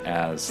much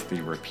as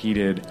the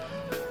repeated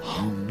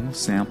hum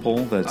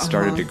sample that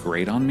started to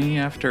grate on me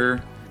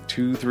after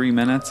 2-3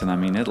 minutes. And I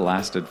mean, it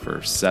lasted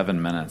for 7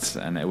 minutes,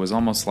 and it was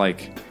almost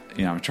like,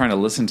 I'm trying to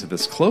listen to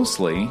this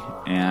closely,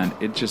 and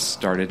it just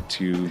started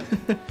to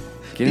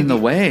get in the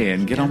way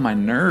and get on my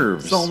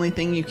nerves. It's the only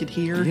thing you could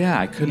hear. Yeah,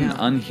 I couldn't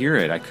unhear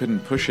it. I couldn't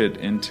push it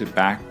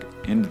back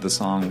into the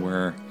song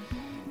where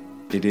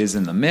it is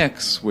in the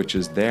mix, which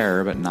is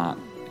there, but not,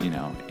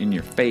 in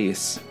your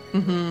face.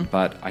 Mm-hmm.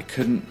 But I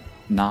couldn't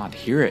not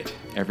hear it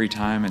every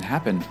time it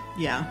happened.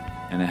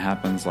 Yeah. And it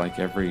happens like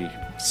every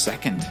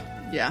second.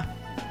 Yeah.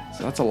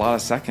 So that's a lot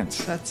of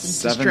seconds. That's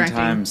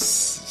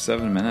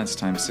 7 minutes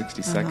times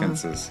 60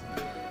 seconds is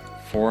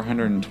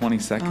 420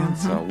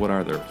 seconds. So what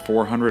are there,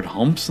 400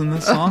 humps in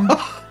this song?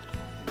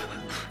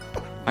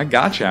 I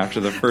got you after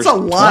the first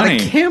 20. It's a lot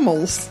of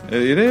camels.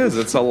 It is.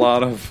 It's a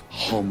lot of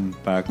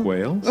humpback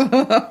whales.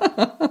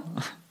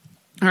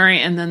 All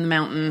right, and then the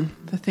mountain,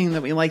 the thing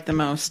that we like the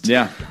most.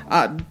 Yeah.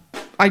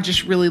 I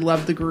just really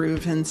love the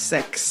groove in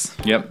 6.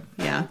 Yep.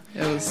 Yeah,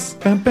 it was...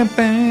 Yeah.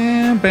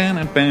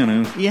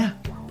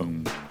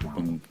 Boom,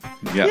 boom.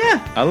 Yep.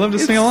 Yeah. I love to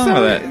sing along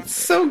with it. It's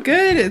so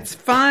good. It's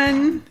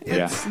fun.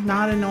 It's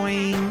not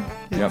annoying.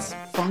 It's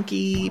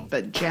funky,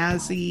 but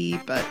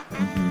jazzy, but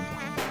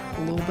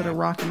a little bit of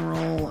rock and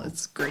roll.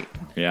 It's great.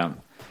 Yeah.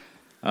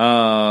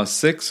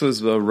 6 was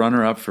the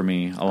runner-up for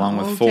me, along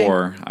with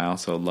 4. I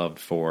also loved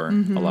 4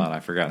 a lot. I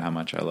forgot how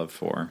much I loved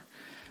 4.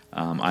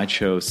 I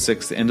chose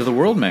 6 Into the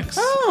World mix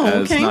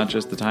as not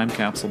just the time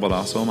capsule, but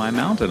also my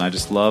mountain. I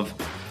just love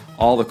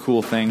all the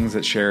cool things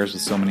it shares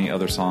with so many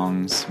other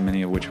songs,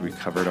 many of which we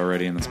covered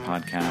already in this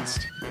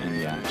podcast.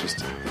 And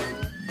just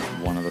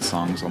one of the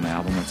songs on the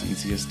album that's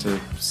easiest to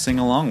sing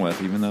along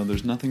with, even though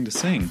there's nothing to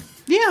sing.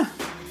 Yeah,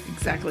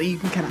 exactly. You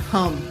can kind of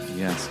hum.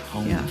 Yes,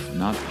 hum. Yeah.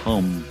 Not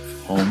hum,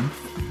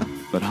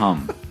 but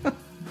hum.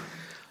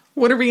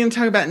 What are we going to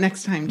talk about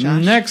next time,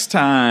 Josh? Next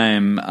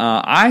time,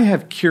 I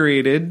have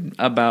curated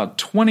about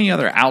 20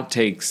 other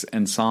outtakes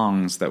and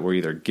songs that were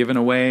either given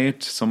away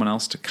to someone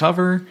else to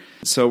cover.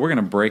 So we're going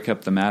to break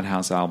up the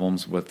Madhouse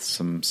albums with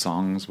some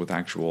songs with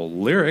actual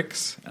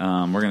lyrics.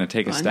 We're going to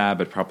take a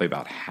stab at probably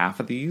about half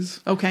of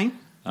these. Okay.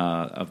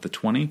 Of the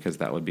 20, because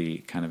that would be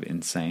kind of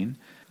insane.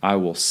 I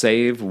will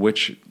save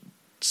which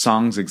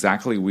songs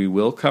exactly we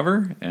will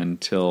cover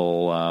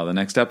until the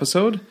next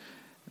episode.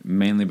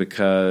 Mainly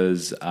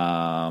because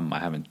I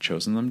haven't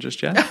chosen them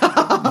just yet.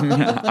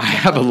 I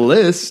have a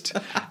list.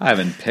 I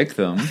haven't picked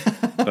them,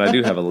 but I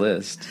do have a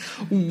list.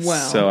 Wow.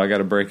 So I got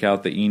to break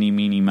out the eeny,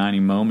 meeny, miny,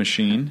 mo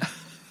machine.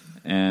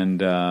 And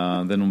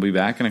then we'll be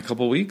back in a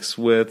couple weeks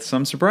with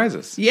some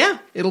surprises. Yeah,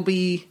 it'll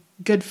be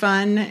good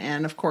fun.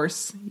 And of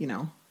course,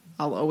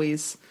 I'll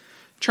always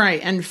try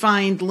and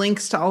find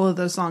links to all of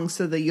those songs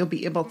so that you'll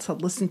be able to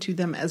listen to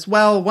them as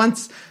well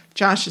once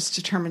Josh has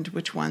determined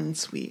which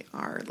ones we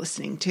are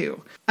listening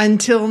to.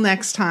 Until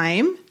next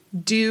time,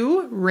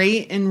 do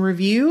rate and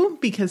review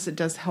because it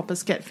does help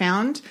us get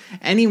found.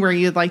 Anywhere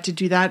you'd like to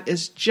do that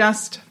is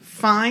just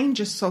fine,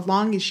 just so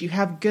long as you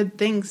have good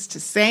things to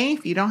say.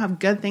 If you don't have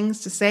good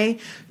things to say,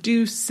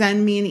 do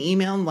send me an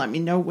email and let me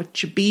know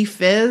what your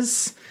beef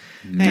is.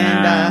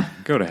 And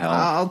go to hell.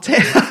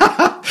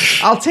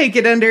 I'll take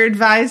it under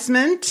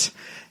advisement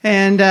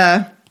and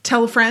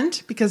tell a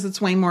friend, because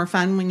it's way more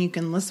fun when you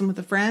can listen with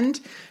a friend.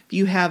 If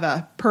you have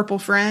a purple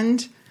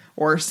friend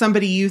or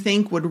somebody you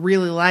think would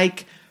really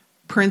like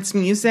Prince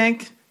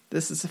music,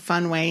 this is a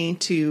fun way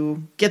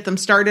to get them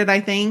started, I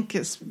think.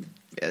 Is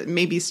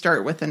maybe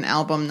start with an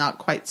album not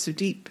quite so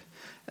deep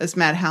as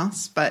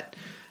Madhouse, but,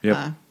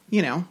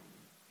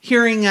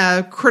 hearing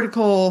a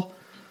critical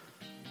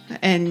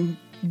and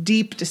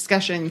deep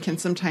discussion can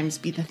sometimes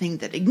be the thing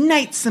that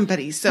ignites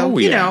somebody.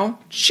 So,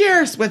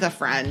 share us with a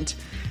friend.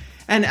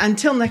 And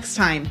until next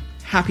time,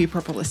 happy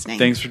purple listening.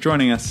 Thanks for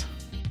joining us.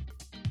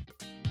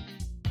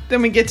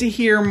 Then we get to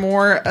hear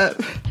more of...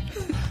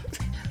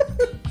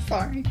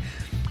 Sorry.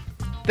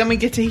 Then we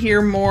get to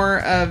hear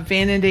more of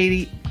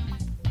Vanity...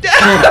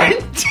 Damn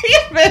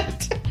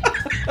it!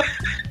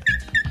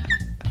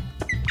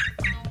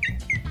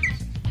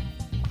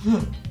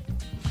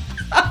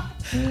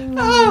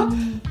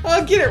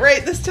 I'll get it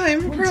right this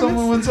time.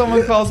 When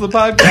someone calls the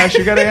podcast,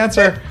 you got to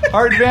answer,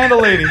 Art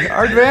Vandalady,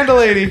 Art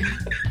Vandalady.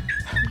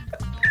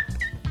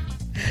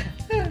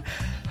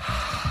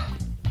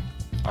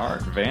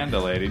 Art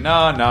Vandalady.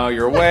 No,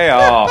 you're way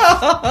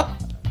off.